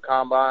with him at the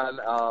Combine.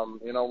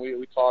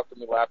 We talked and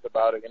we laughed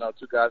about it.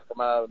 Two guys come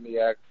out of the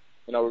MEAC.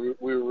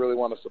 We really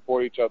want to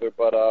support each other.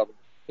 But,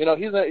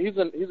 he's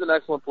an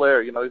excellent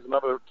player. He's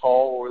another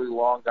tall, really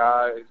long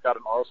guy. He's got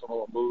an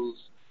arsenal of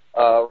moves,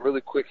 really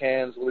quick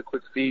hands, really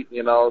quick feet,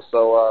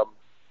 So,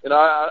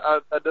 I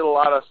did a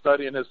lot of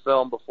studying his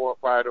film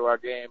prior to our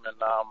game.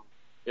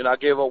 And, I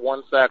gave up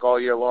one sack all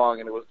year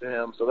long, and it was to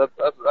him. So that's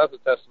a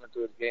testament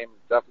to his game,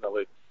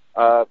 definitely.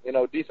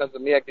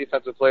 MEAC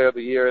defensive player of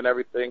the year and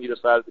everything. He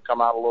decided to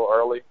come out a little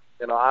early.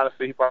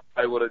 Honestly, he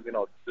probably would have,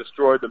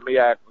 destroyed the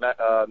MEAC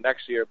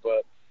next year,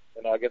 but,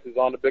 I guess he's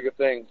on to bigger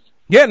things.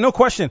 Yeah, no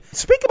question.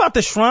 Speak about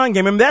the Shrine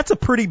Game. I mean, that's a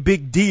pretty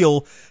big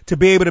deal to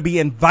be able to be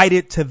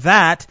invited to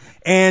that.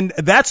 And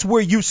that's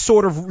where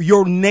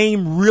your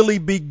name really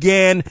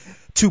began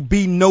to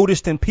be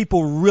noticed and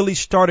people really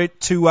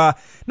started to,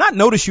 not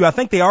notice you. I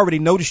think they already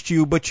noticed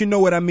you, but you know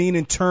what I mean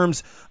in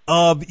terms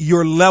of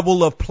your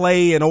level of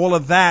play and all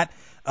of that,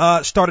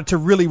 started to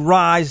really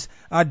rise,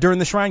 during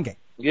the Shrine Game.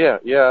 Yeah.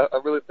 I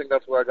really think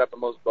that's where I got the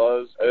most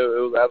buzz. It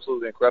was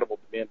absolutely incredible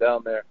being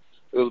down there.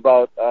 It was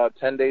about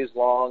 10 days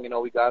long.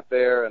 We got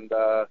there and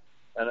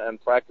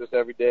practiced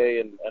every day,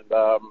 and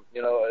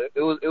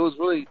it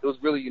was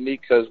really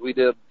unique because we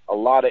did a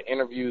lot of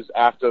interviews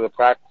after the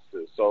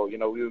practices. So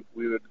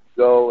we would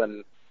go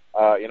and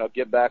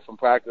get back from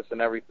practice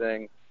and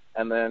everything,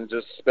 and then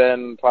just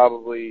spend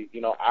probably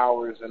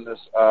hours in this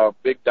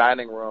big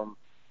dining room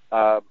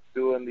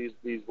doing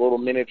these little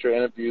miniature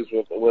interviews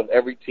with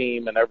every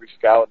team and every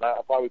scout. And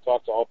I probably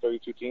talked to all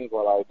 32 teams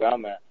while I was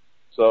down there.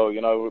 So,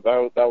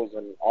 that was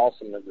an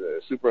awesome and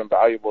super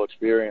invaluable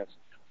experience.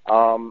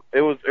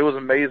 It was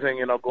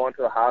amazing, going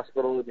to the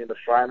hospital. I mean, the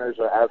Shriners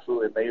are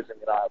absolutely amazing.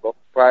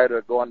 Prior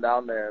to going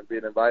down there and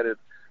being invited,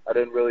 I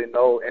didn't really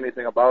know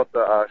anything about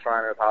the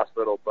Shriners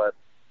Hospital, but,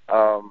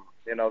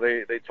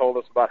 they told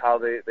us about how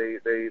they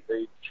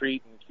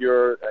treat and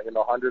cure,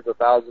 hundreds of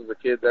thousands of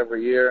kids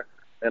every year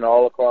and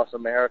all across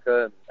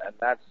America. And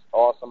that's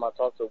awesome. I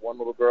talked to one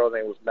little girl, her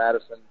name was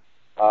Madison.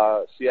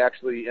 She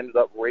actually ended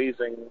up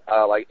raising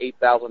like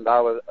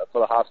 $8,000 for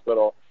the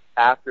hospital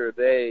after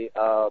they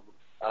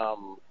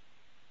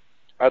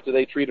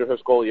treated her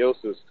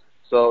scoliosis.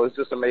 So it's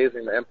just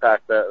amazing the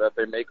impact that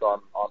they make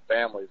on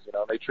families.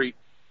 They treat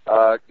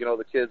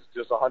the kids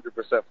just 100%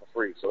 for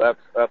free. So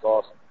that's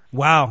awesome.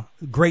 Wow,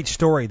 great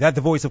story. That's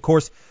the voice, of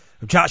course,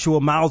 of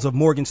Joshua Miles of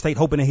Morgan State.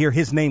 Hoping to hear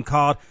his name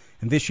called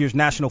in this year's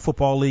National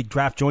Football League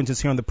draft. Joins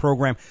us here on the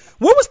program.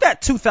 What was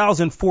that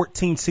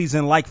 2014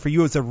 season like for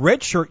you? It was a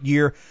redshirt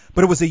year,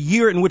 but it was a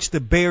year in which the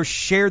Bears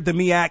shared the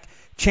MEAC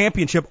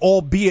championship,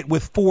 albeit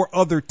with 4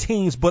 other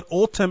teams, but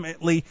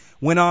ultimately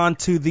went on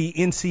to the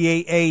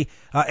NCAA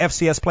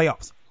FCS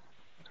playoffs.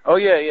 Oh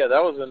yeah,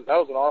 that was an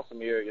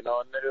awesome year, And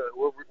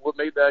what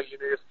made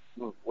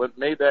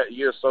that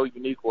year so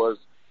unique was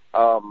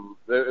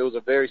it was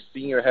a very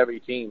senior heavy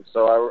team.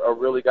 So I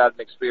really got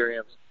an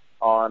experience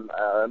and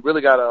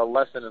really got a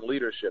lesson in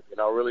leadership.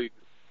 Really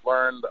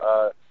learned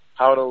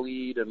how to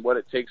lead and what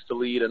it takes to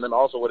lead, and then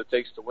also what it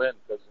takes to win.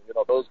 Because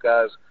those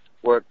guys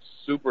worked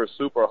super,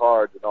 super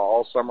hard,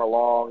 all summer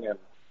long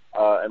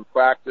and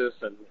practice,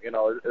 and it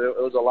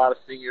was a lot of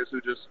seniors who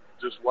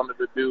just wanted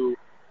to do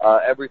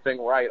everything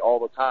right all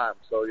the time.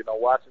 So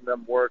watching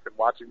them work and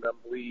watching them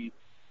lead,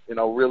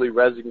 really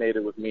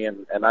resonated with me,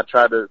 and I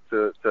tried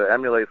to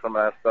emulate some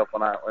of that stuff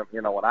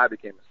when I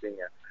became a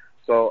senior.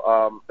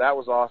 So that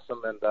was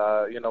awesome, and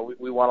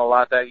we won a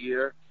lot that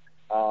year.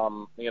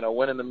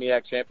 Winning the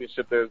MEAC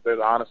championship, there's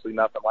honestly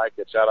nothing like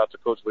it. Shout out to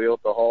Coach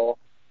Leota Hall.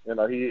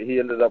 He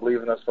ended up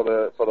leaving us for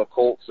the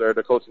Colts, or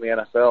to coach in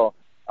the NFL.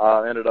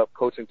 Ended up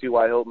coaching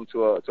T.Y. Hilton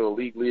to a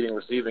league leading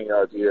receiving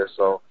yards year.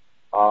 So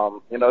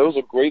it was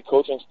a great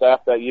coaching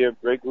staff that year,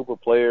 great group of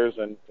players,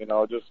 and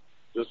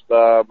just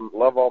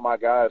love all my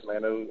guys,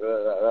 man.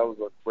 That was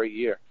a great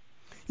year.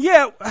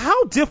 Yeah,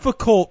 how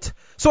difficult,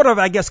 sort of,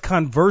 I guess,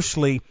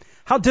 conversely,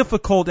 how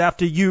difficult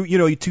after you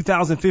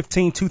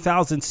 2015,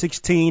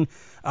 2016,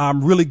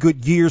 really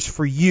good years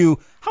for you.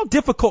 How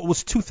difficult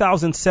was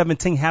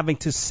 2017 having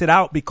to sit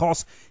out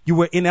because you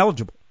were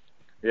ineligible?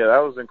 Yeah, that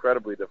was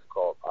incredibly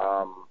difficult.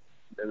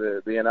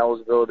 The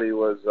ineligibility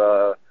was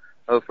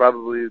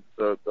probably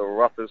the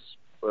roughest,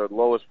 the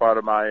lowest part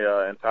of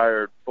my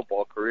entire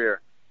football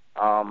career.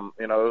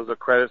 It was a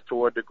credit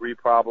toward degree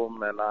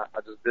problem, and I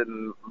just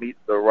didn't meet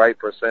the right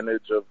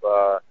percentage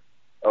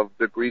of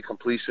degree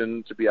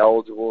completion to be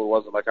eligible. It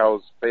wasn't like I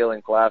was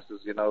failing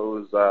classes. It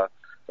was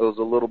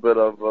a little bit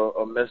of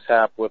a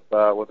mishap with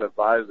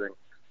advising,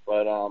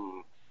 but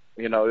that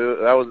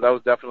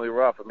was definitely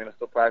rough. I mean, I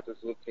still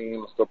practiced with the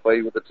team, I still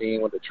played with the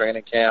team, with the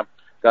training camp,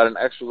 got an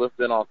extra lift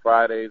in on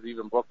Fridays,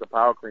 even broke the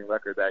power clean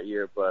record that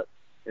year, but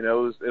it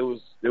was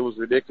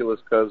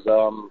ridiculous because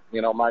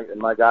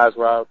my guys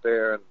were out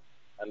there, and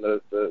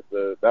that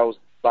was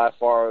by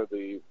far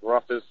the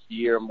roughest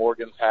year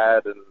Morgan's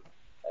had in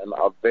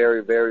a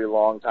very, very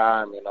long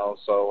time.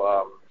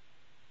 So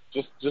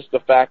just the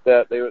fact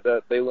that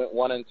they went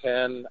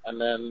 1-10,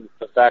 and then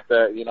the fact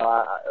that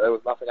there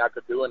was nothing I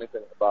could do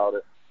about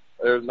it.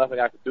 There was nothing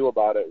I could do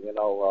about it.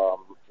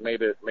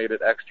 Made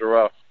it extra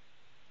rough.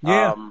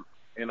 Yeah.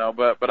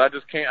 But I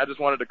just can't. I just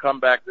wanted to come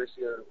back this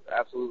year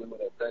absolutely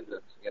with a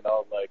vengeance.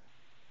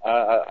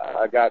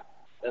 I got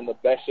in the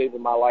best shape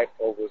of my life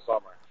over the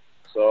summer.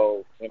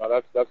 So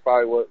that's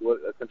probably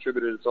what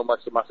contributed so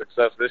much to my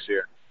success this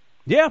year.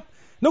 Yeah.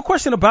 No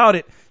question about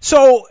it.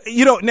 So,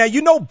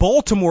 now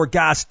Baltimore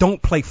guys don't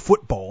play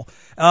football.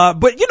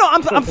 But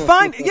I'm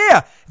fine.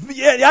 Yeah,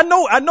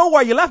 I know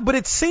why you laugh, but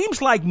it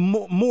seems like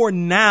more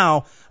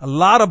now, a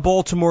lot of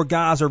Baltimore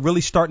guys are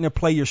really starting to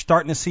play. You're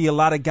starting to see a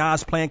lot of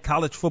guys playing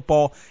college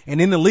football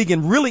and in the league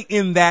and really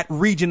in that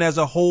region as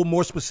a whole,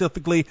 more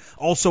specifically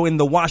also in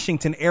the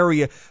Washington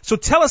area. So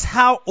tell us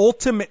how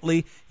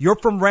ultimately you're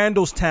from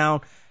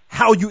Randallstown,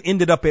 how you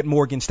ended up at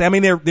Morgan State. I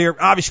mean,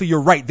 they're obviously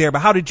you're right there, but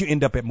how did you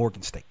end up at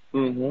Morgan State?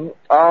 Mm-hmm.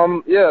 I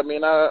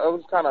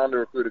was kind of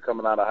under-recruited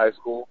coming out of high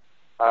school.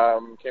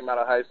 Came out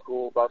of h'high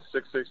school about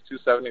 6'6",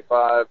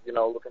 275,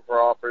 looking for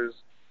offers.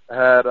 I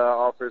had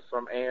offers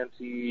from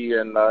A&T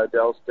and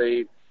Dell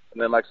State,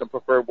 and then like some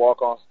preferred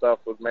walk-on stuff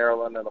with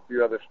Maryland and a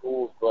few other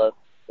schools. But,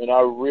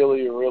 I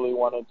really, really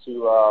wanted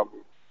the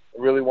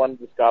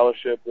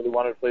scholarship, really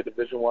wanted to play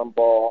Division I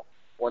ball.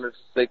 Wanted to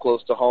stay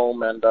close to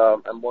home, and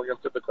Morgan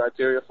fit the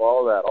criteria for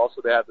all of that.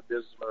 Also, they have the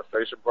business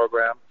administration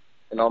program.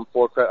 I'm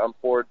four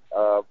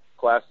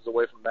classes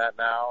away from that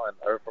now,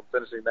 or from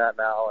finishing that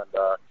now. And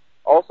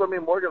also,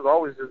 Morgan's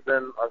always just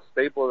been a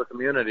staple of the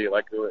community.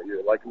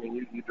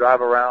 You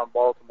drive around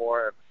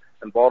Baltimore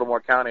and Baltimore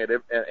County at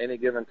any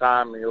given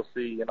time, and you'll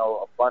see,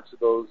 a bunch of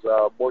those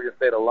Morgan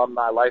State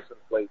alumni license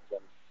plates.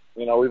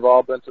 And we've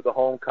all been to the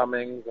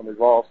homecomings, and we've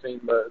all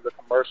seen the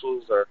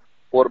commercials or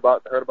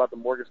heard about the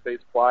Morgan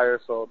State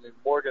Flyers. So,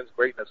 Morgan's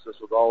greatness just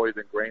was always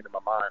ingrained in my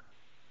mind.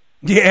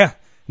 Yeah,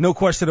 no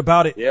question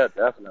about it. Yeah,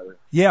 definitely.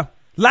 Yeah.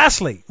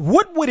 Lastly,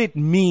 what would it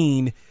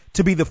mean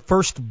to be the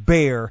first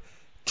Bear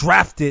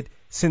drafted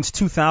since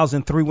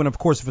 2003 when, of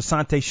course,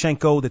 Visanthe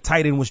Shiancoe, the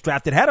tight end, was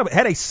drafted, had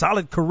a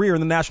solid career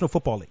in the National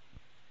Football League?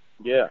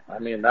 Yeah,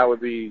 that would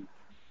be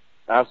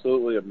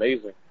absolutely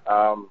amazing.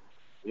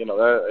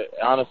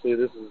 Honestly,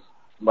 this is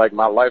like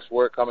my life's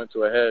work coming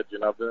to a head.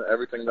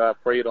 Everything that I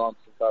prayed on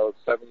since I was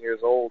 7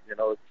 years old,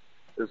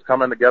 is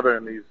coming together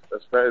it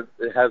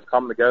has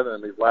come together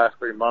in these last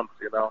 3 months.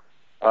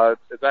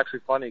 It's actually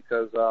funny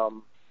because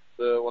one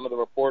of the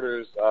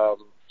reporters,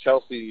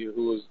 Chelsea,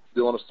 who was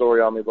doing a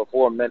story on me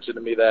before, mentioned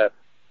to me that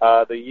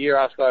the year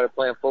I started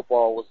playing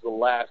football was the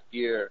last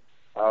year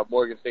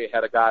Morgan State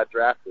had a guy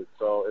drafted.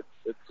 So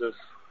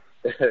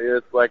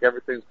it's like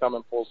everything's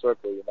coming full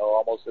circle.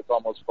 It's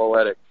almost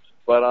poetic.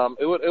 But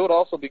it would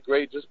also be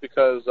great just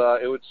because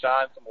it would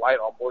shine some light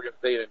on Morgan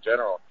State in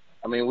general.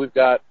 We've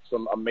got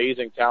some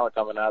amazing talent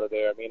coming out of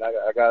there.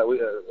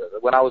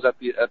 When I was at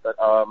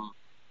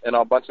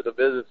a bunch of the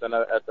visits and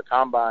at the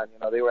combine,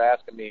 they were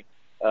asking me,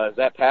 is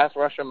that pass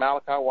rusher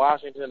Malachi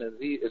Washington? Is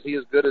he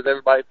as good as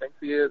everybody thinks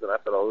he is? And I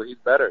said, oh, he's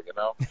better,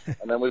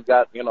 And then we've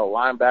got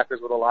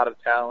linebackers with a lot of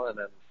talent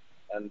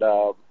and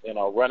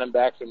running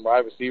backs and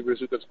wide receivers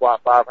who could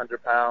squat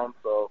 500 pounds.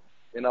 So.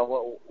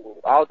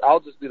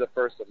 I'll just be the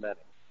first of many.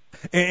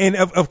 And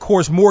of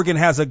course, Morgan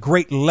has a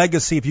great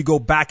legacy if you go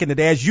back in the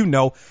day, as you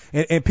know,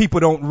 and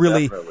people don't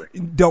really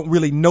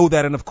know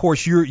that. And of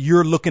course,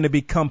 you're looking to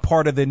become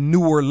part of the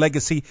newer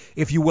legacy,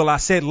 if you will. I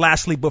said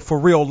lastly, but for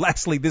real,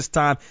 lastly this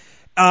time,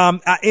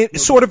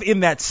 sort of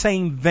in that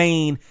same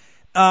vein,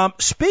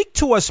 speak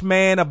to us,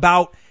 man,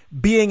 about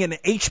being an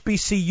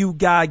HBCU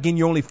guy. Again,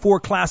 you're only 4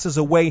 classes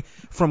away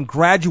from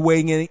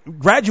graduating,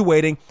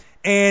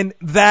 and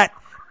that.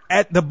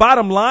 At the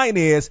bottom line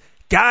is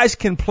guys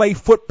can play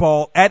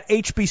football at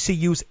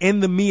HBCUs in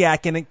the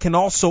MEAC and it can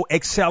also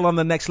excel on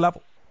the next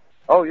level.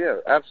 Oh, yeah,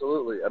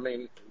 absolutely.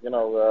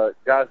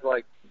 Guys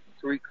like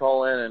Tariq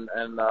Cohen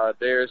and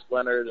Darius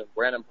Leonard and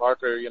Brandon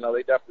Parker,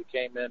 they definitely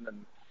came in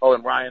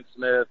and Ryan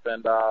Smith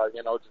and,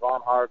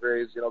 Javon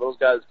Hargraves, those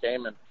guys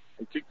came and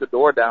kicked the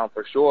door down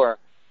for sure.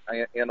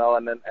 And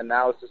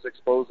now it's just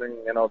exposing,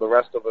 the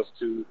rest of us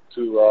to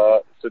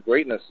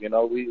greatness.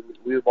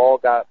 We've all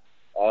got,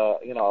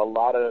 a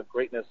lot of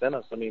greatness in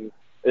us. I mean,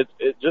 it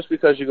just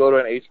because you go to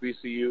an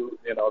HBCU,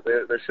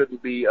 there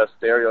shouldn't be a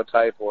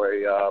stereotype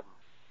or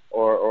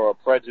a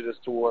prejudice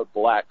toward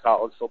black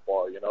college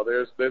football.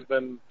 There's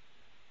been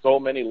so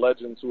many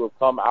legends who have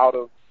come out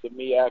of the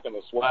MEAC and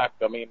the SWAC.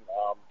 I mean,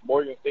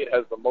 Morgan State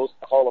has the most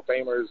Hall of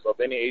Famers of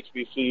any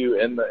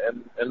HBCU in the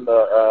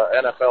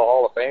NFL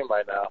Hall of Fame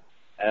right now.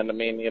 And I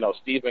mean,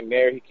 Steve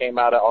McNair, he came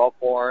out of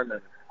Alcorn,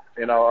 and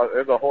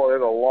there's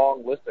a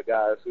long list of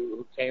guys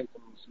who came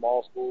from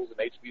small schools and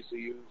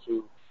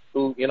HBCUs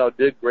who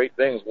did great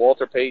things.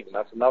 Walter Payton,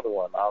 that's another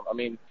one. I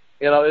mean,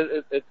 I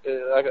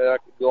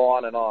could go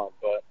on and on,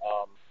 but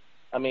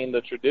I mean,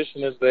 the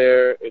tradition is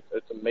there.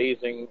 It's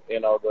amazing.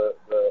 The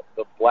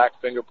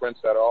black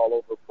fingerprints that are all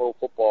over pro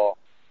football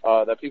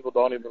that people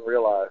don't even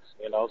realize.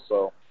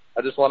 So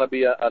I just want to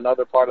be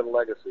another part of the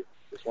legacy.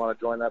 Just want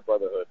to join that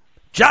brotherhood.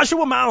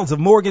 Joshua Miles of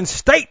Morgan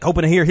State,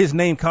 hoping to hear his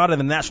name called in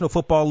the National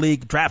Football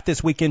League draft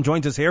this weekend,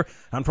 joins us here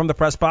on From the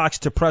Press Box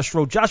to Press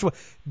Row. Joshua,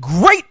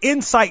 great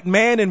insight,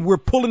 man, and we're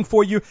pulling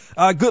for you.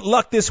 Good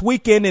luck this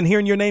weekend and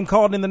hearing your name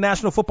called in the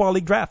National Football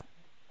League draft.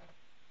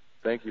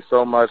 Thank you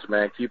so much,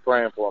 man. Keep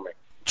praying for me.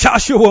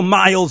 Joshua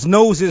Miles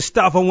knows his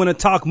stuff. I want to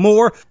talk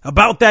more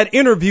about that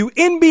interview,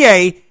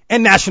 NBA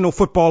and National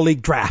Football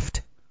League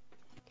draft.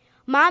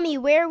 Mommy,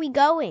 where are we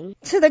going?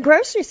 To the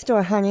grocery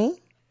store, honey.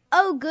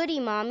 Oh, goody,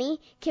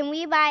 Mommy. Can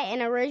we buy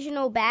an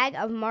original bag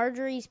of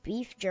Marjorie's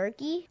beef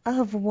jerky?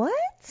 Of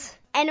what?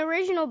 An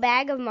original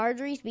bag of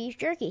Marjorie's beef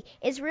jerky.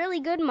 It's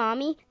really good,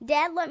 Mommy.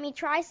 Dad let me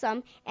try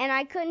some, and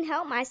I couldn't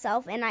help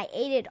myself, and I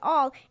ate it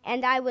all,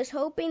 and I was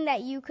hoping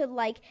that you could,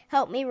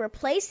 help me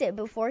replace it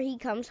before he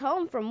comes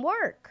home from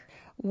work.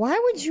 Why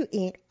would you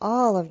eat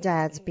all of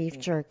Dad's beef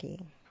jerky?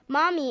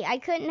 Mommy, I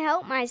couldn't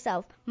help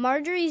myself.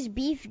 Marjorie's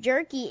beef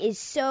jerky is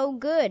so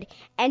good,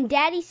 and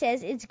Daddy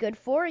says it's good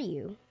for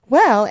you.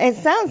 Well, it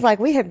sounds like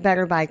we had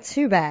better buy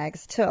 2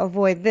 bags to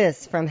avoid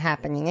this from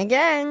happening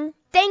again.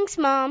 Thanks,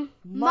 Mom.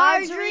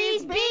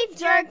 Marjorie's Beef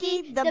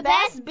Jerky, the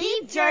best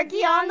beef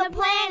jerky on the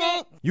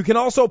planet. You can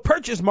also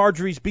purchase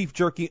Marjorie's Beef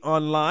Jerky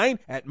online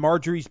at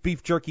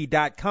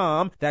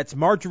marjoriesbeefjerky.com. That's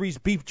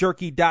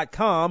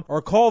marjoriesbeefjerky.com,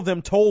 or call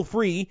them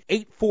toll-free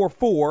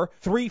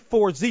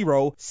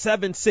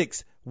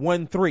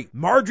 844-340-7613.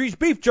 Marjorie's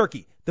Beef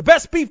Jerky, the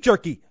best beef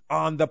jerky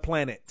on the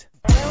planet.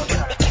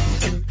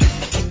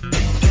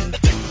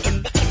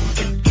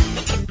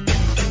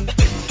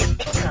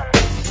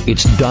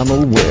 It's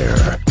Donald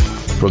Ware.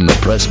 From the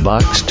press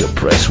box to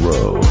press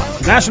row.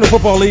 National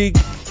Football League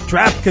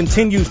draft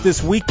continues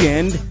this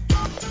weekend.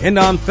 And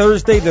on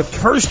Thursday, the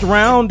first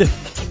round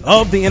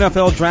of the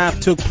NFL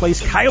draft took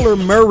place. Kyler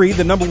Murray,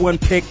 the number 1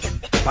 pick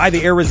by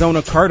the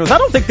Arizona Cardinals. I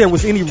don't think there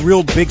was any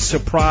real big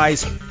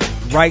surprise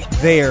right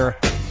there.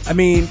 I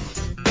mean,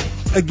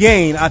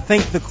 again, I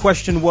think the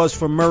question was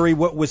for Murray,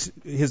 what was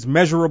his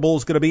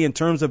measurables going to be in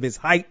terms of his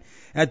height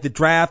at the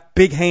draft?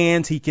 Big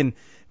hands. He can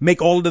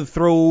make all of the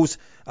throws.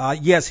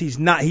 Yes,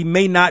 he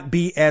may not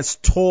be as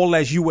tall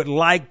as you would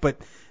like, but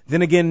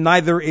then again,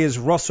 neither is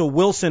Russell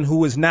Wilson,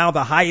 who is now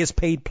the highest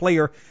paid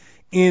player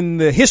in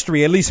the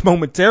history, at least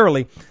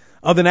momentarily,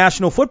 of the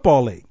National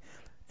Football League.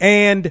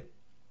 And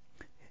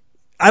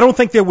I don't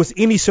think there was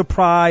any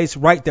surprise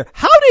right there.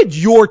 How did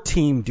your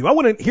team do? I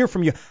want to hear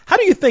from you. How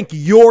do you think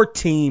your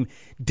team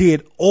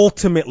did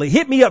ultimately?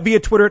 Hit me up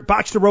via Twitter at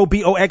Boxtorow,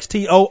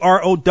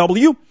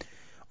 BOXTOROW,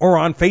 or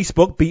on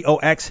Facebook,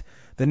 BOX.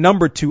 The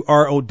number 2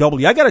 ROW.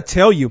 I got to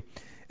tell you,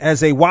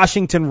 as a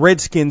Washington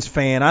Redskins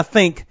fan, I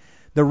think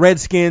the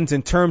Redskins,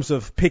 in terms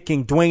of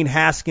picking Dwayne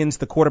Haskins,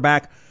 the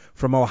quarterback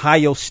from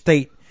Ohio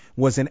State,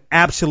 was an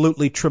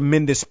absolutely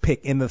tremendous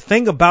pick. And the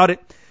thing about it,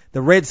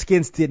 the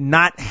Redskins did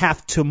not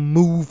have to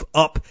move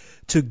up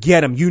to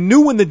get him. You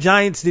knew when the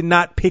Giants did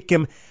not pick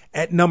him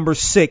at number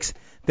 6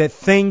 that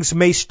things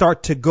may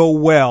start to go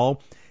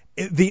well.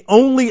 The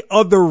only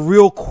other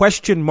real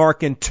question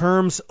mark in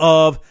terms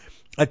of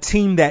a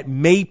team that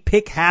may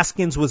pick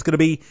Haskins was going to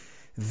be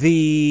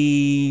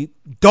the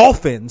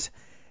Dolphins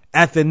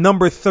at the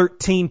number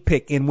 13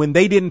 pick. And when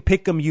they didn't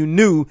pick him, you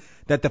knew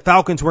that the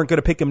Falcons weren't going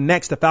to pick him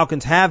next. The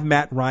Falcons have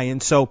Matt Ryan.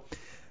 So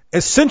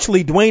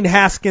essentially, Dwayne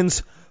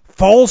Haskins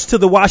falls to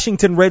the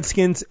Washington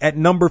Redskins at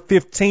number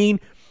 15.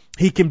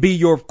 He can be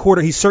your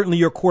he's certainly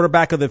your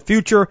quarterback of the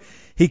future.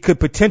 He could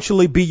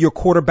potentially be your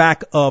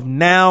quarterback of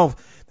now.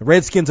 The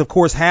Redskins, of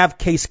course, have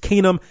Case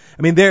Keenum.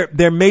 I mean,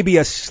 there may be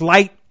a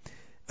slight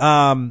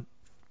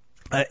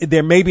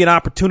there may be an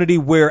opportunity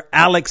where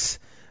Alex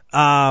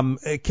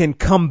can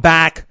come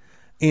back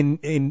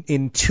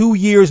in 2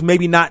 years,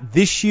 maybe not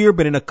this year,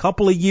 but in a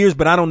couple of years.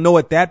 But I don't know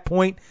at that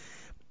point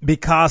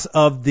because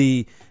of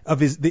he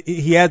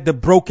had the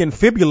broken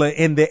fibula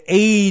and the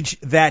age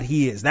that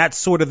he is. That's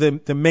sort of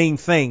the main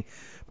thing.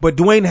 But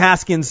Dwayne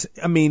Haskins,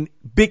 I mean,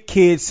 big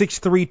kid,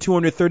 6'3",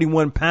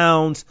 231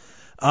 pounds.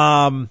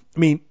 I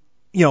mean,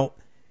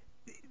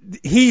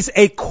 he's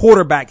a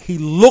quarterback. He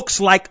looks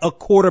like a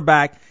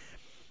quarterback.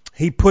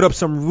 He put up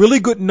some really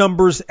good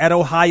numbers at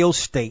Ohio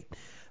State.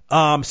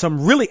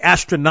 Some really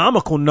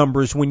astronomical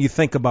numbers when you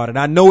think about it.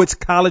 I know it's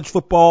college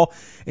football,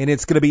 and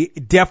it's going to be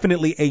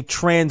definitely a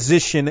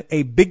transition,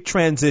 a big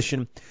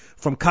transition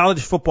from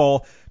college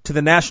football to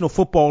the National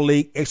Football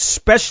League,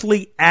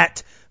 especially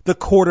at the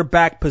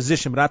quarterback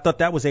position. But I thought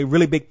that was a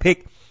really big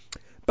pick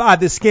by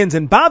the Skins.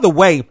 And by the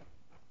way,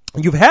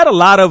 you've had a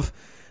lot of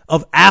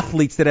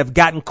athletes that have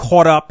gotten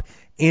caught up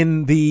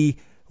in the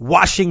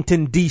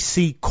Washington,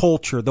 D.C.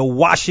 culture, the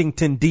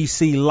Washington,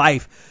 D.C.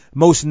 life.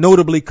 Most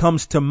notably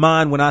comes to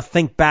mind when I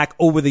think back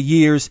over the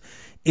years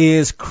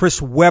is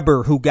Chris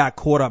Webber, who got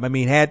caught up. I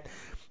mean, had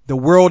the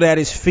world at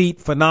his feet,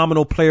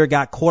 phenomenal player,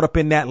 got caught up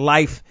in that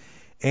life,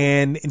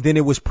 and then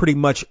it was pretty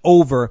much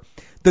over.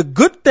 The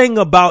good thing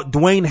about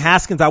Dwayne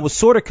Haskins, I was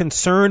sort of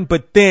concerned,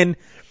 but then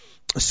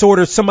sort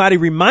of somebody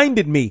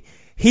reminded me,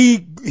 he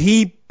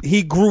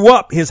grew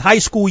up, his high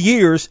school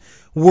years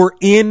were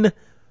in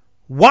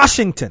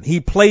Washington. He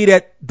played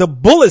at the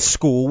Bullis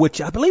School,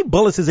 which I believe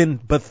Bullis is in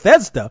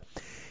Bethesda.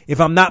 If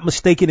I'm not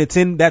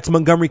mistaken, that's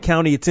Montgomery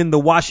County. It's in the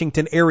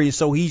Washington area.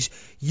 So he's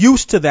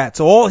used to that.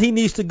 So all he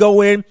needs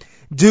to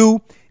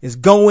do is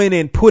go in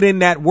and put in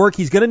that work.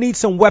 He's going to need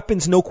some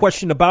weapons, no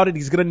question about it.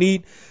 He's going to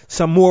need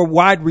some more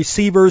wide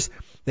receivers.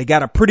 They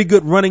got a pretty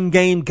good running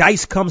game.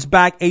 Geis comes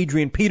back.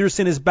 Adrian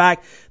Peterson is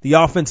back. The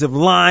offensive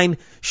line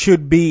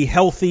should be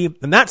healthy.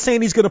 I'm not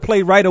saying he's going to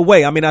play right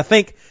away. I mean, I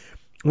think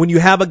when you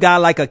have a guy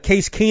like a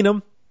Case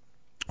Keenum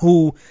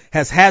who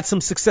has had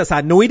some success,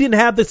 I know he didn't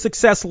have the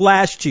success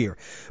last year,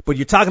 but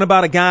you're talking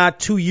about a guy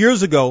 2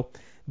 years ago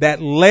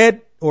that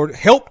led or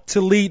helped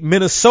to lead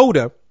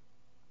Minnesota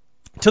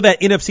to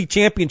that NFC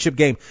Championship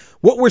game.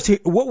 What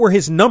were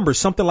his numbers?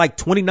 Something like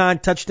 29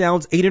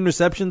 touchdowns, 8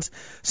 interceptions,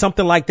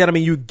 something like that. I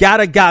mean, you got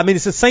a guy. I mean,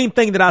 it's the same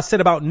thing that I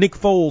said about Nick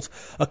Foles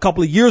a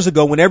couple of years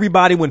ago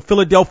when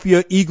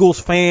Philadelphia Eagles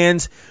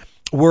fans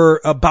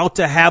were about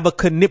to have a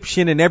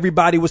conniption and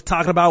everybody was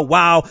talking about,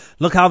 wow,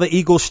 look how the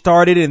Eagles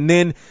started, and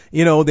then,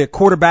 their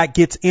quarterback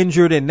gets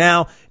injured, and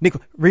now Nick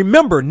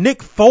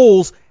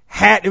Foles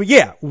had,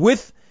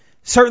 with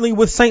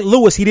St.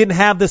 Louis, he didn't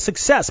have the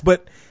success,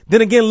 but then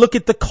again, look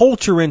at the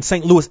culture in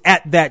St. Louis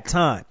at that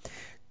time.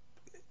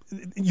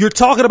 You're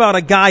talking about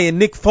a guy in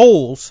Nick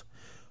Foles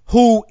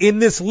who in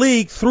this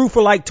league threw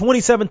for like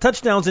 27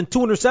 touchdowns and 2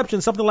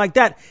 interceptions, something like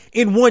that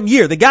in 1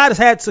 year. The guy has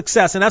had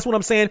success, and that's what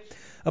I'm saying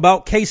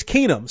about Case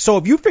Keenum. So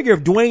if you figure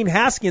if Dwayne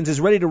Haskins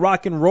is ready to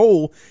rock and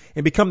roll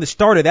and become the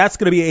starter, that's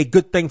going to be a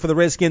good thing for the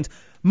Redskins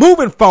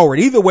moving forward.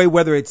 Either way,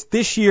 whether it's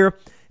this year,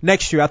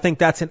 next year, I think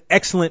that's an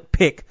excellent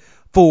pick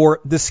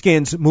for the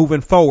Skins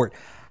moving forward.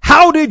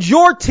 How did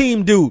your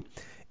team do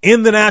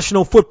in the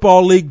National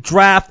Football League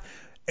draft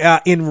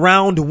in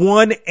round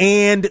 1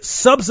 and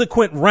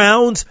subsequent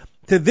rounds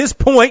to this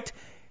point?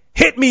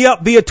 Hit me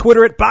up via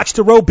Twitter at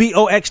Boxtorow,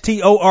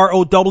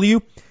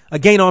 BOXTOROW.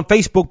 Again on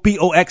Facebook,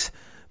 BOX2ROW.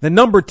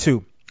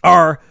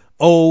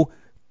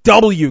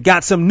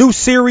 Got some new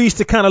series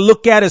to kind of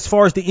look at as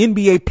far as the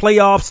NBA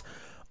playoffs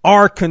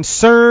are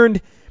concerned.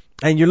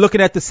 And you're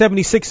looking at the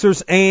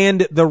 76ers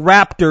and the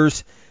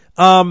Raptors.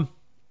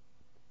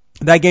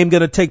 That game going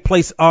to take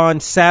place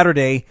on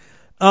Saturday.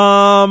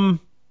 The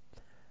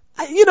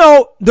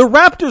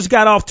Raptors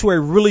got off to a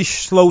really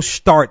slow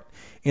start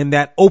in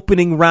that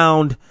opening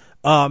round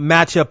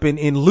matchup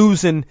in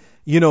losing,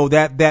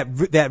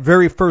 that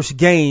very first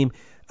game.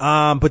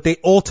 But they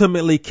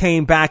ultimately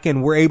came back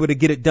and were able to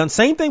get it done.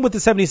 Same thing with the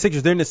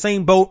 76ers. They're in the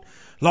same boat.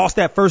 Lost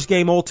that first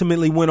game,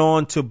 ultimately went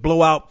on to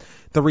blow out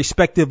the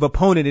respective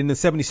opponent. In the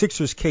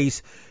 76ers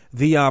case,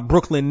 the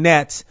Brooklyn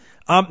Nets.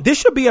 This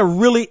should be a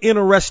really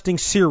interesting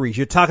series.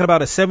 You're talking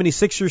about a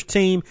 76ers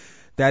team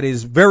that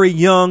is very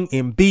young.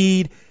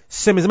 Embiid,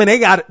 Simmons. I mean,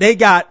 they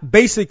got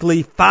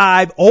basically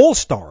 5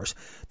 all-stars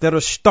that are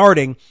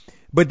starting.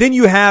 But then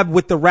you have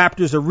with the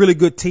Raptors a really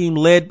good team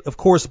led, of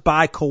course,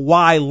 by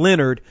Kawhi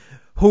Leonard,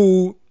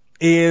 who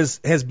was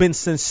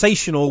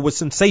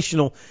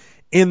sensational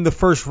in the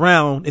first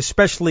round,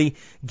 especially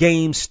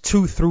games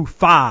 2 through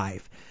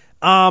 5.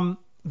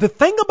 The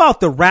thing about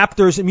the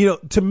Raptors,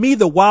 to me,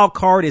 the wild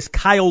card is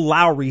Kyle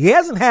Lowry. He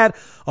hasn't had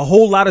a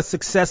whole lot of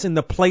success in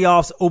the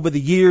playoffs over the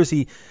years.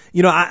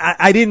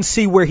 I didn't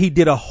see where he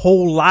did a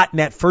whole lot in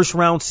that first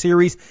round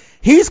series.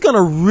 He's going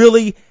to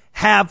really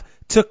have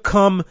to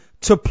come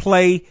to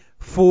play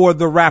for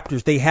the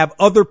Raptors. They have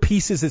other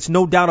pieces. It's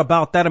no doubt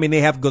about that. I mean,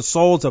 they have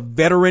Gasol's a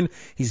veteran.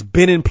 He's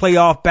been in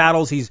playoff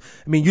battles.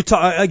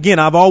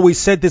 I've always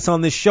said this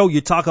on this show.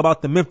 You talk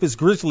about the Memphis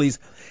Grizzlies,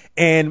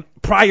 and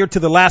prior to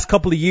the last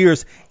couple of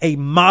years, a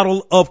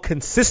model of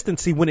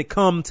consistency when it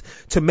comes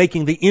to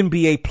making the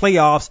NBA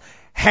playoffs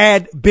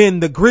had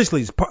been the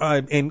Grizzlies,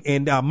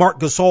 and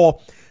Marc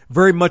Gasol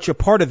very much a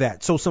part of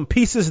that. So some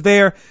pieces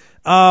there.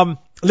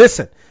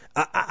 Listen,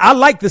 I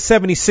like the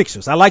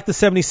 76ers. I like the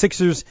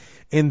 76ers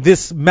in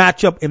this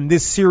matchup, in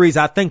this series.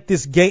 I think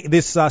this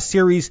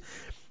series,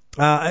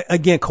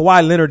 again,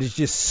 Kawhi Leonard is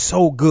just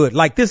so good.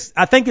 Like this,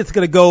 I think it's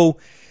going to go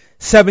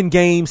 7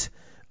 games.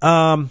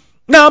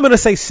 No, I'm going to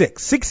say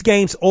 6. 6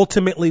 games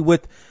ultimately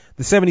with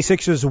the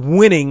 76ers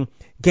winning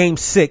Game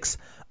 6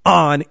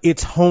 on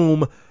its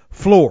home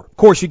floor. Of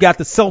course, you got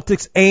the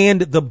Celtics and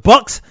the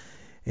Bucks,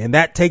 and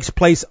that takes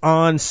place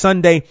on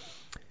Sunday.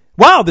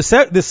 Wow, the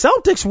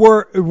Celtics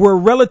were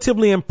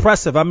relatively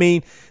impressive. I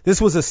mean, this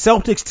was a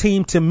Celtics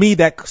team to me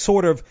that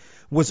sort of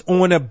was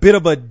on a bit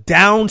of a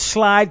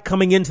downslide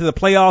coming into the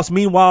playoffs.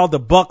 Meanwhile, the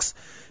Bucks,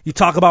 you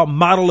talk about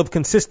model of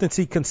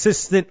consistency,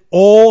 consistent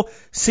all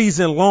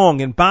season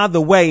long. And by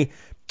the way,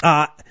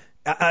 I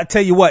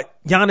tell you what,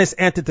 Giannis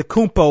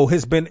Antetokounmpo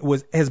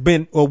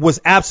was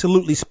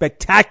absolutely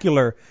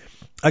spectacular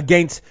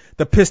against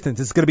the Pistons.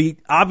 It's going to be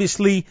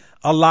obviously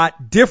a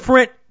lot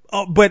different,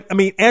 but I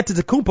mean,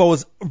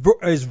 Antetokounmpo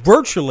is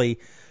virtually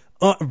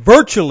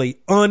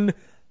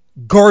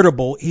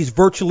unguardable. He's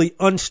virtually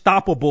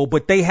unstoppable.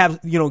 But they have,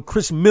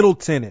 Chris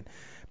Middleton, and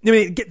I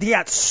mean, they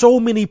got so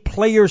many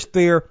players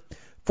there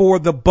for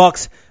the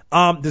Bucks.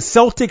 The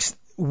Celtics,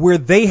 where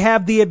they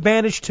have the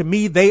advantage, to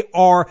me, they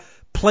are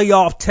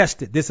playoff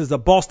tested. This is a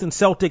Boston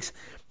Celtics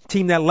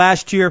team that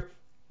last year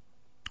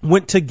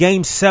went to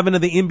Game 7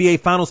 of the NBA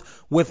Finals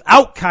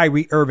without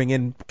Kyrie Irving,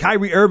 and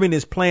Kyrie Irving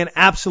is playing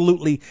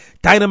absolutely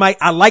dynamite.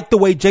 I like the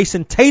way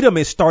Jason Tatum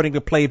is starting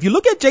to play. If you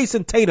look at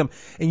Jason Tatum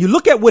and you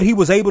look at what he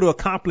was able to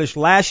accomplish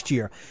last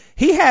year,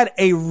 he had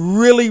a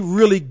really,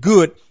 really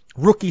good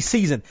rookie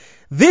season.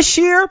 This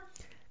year,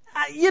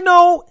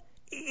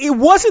 it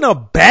wasn't a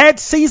bad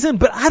season,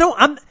 but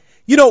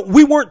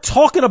we weren't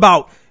talking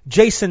about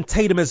Jason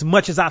Tatum as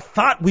much as I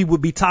thought we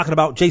would be talking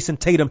about Jason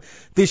Tatum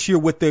this year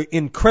with the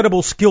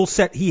incredible skill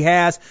set he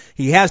has.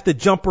 He has the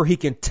jumper. He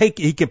can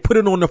put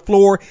it on the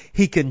floor.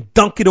 He can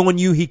dunk it on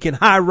you. He can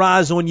high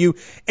rise on you.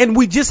 And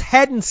we just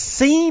hadn't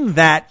seen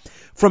that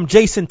from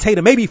Jason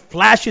Tatum. Maybe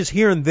flashes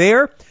here and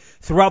there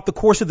throughout the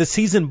course of the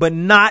season, but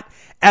not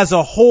as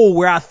a whole,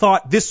 where I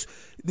thought this,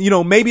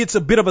 maybe it's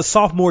a bit of a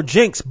sophomore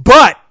jinx,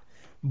 but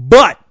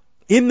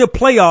in the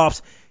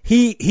playoffs,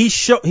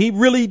 he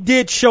really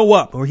did show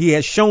up, or he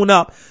has shown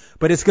up,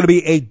 but it's going to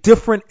be a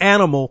different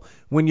animal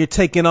when you're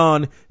taking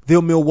on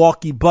the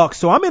Milwaukee Bucks.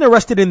 So I'm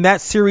interested in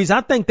that series.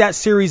 I think that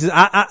series is,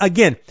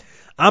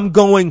 I'm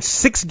going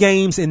 6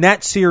 games in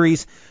that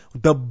series.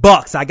 The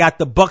Bucks, I got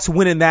the Bucks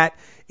winning that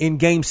in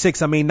Game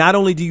 6. I mean, not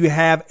only do you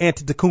have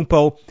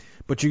Antetokounmpo,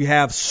 but you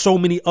have so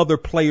many other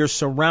players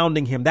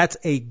surrounding him. That's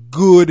a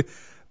good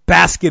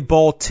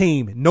basketball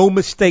team. No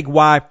mistake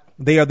why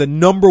they are the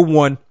number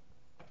 1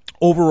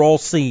 overall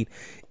seed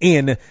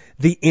in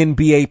the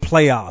NBA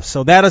playoffs.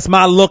 So that is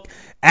my look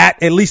at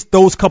least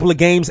those couple of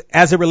games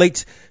as it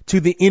relates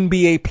to the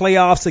NBA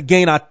playoffs.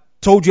 Again, I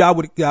told you I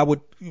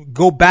would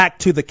go back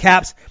to the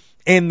Caps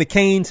and the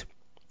Canes.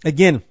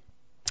 Again,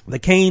 the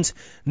Canes,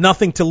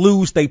 nothing to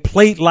lose. They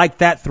played like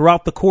that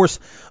throughout the course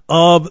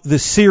of the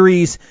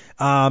series.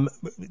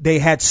 They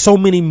had so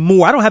many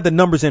more. I don't have the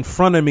numbers in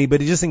front of me,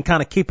 but just in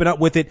kind of keeping up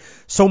with it,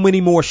 so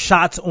many more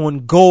shots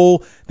on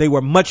goal. They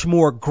were much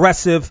more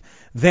aggressive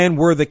than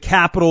were the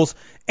Capitals.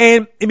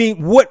 And I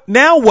mean, what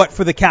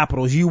for the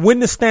Capitals? You win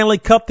the Stanley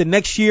Cup the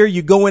next year,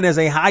 you go in as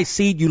a high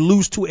seed, you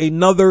lose to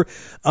another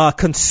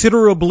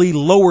considerably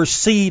lower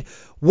seed.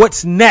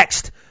 What's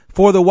next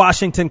for the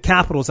Washington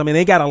Capitals? I mean,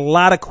 they got a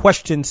lot of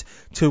questions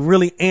to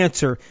really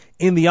answer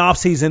in the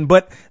offseason.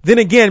 But then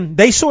again,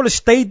 they sort of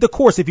stayed the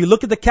course. If you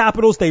look at the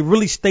Capitals, they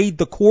really stayed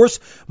the course,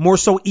 more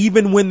so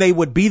even when they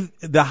would be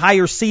the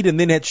higher seed and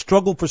then had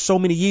struggled for so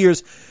many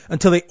years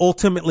until they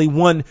ultimately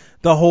won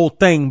the whole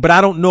thing. But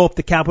I don't know if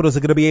the Capitals are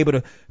going to be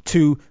able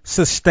to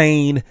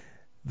sustain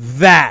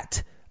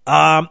that.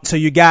 So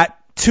you got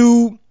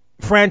 2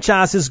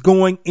 franchises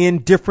going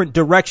in different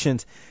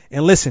directions.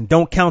 And listen,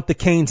 don't count the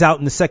Canes out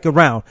in the second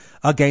round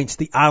against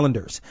the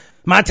Islanders.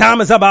 My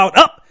time is about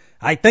up.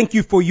 I thank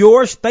you for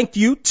yours. Thank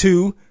you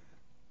to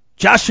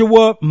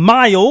Joshua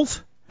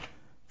Miles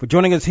for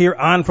joining us here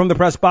on From the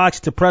Press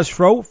Box to Press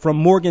Row from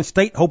Morgan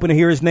State, hoping to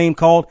hear his name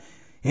called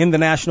in the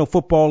National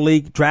Football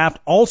League draft.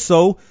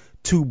 Also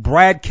to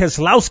Brad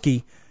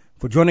Keselowski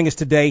for joining us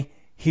today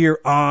here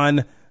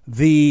on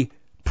the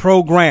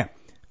program.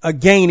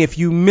 Again, if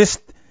you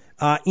missed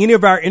any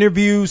of our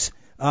interviews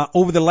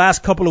over the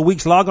last couple of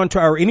weeks, log on to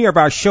any of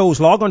our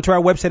shows, log on to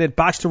our website at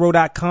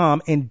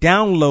box2row.com and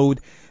download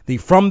the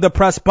From the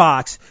Press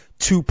Box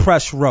to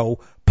Press Row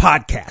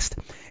podcast.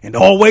 And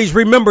always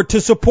remember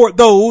to support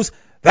those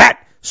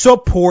that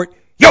support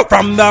you.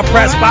 From the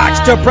Press Box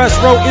to Press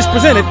Row is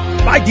presented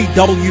by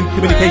DW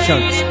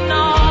Communications.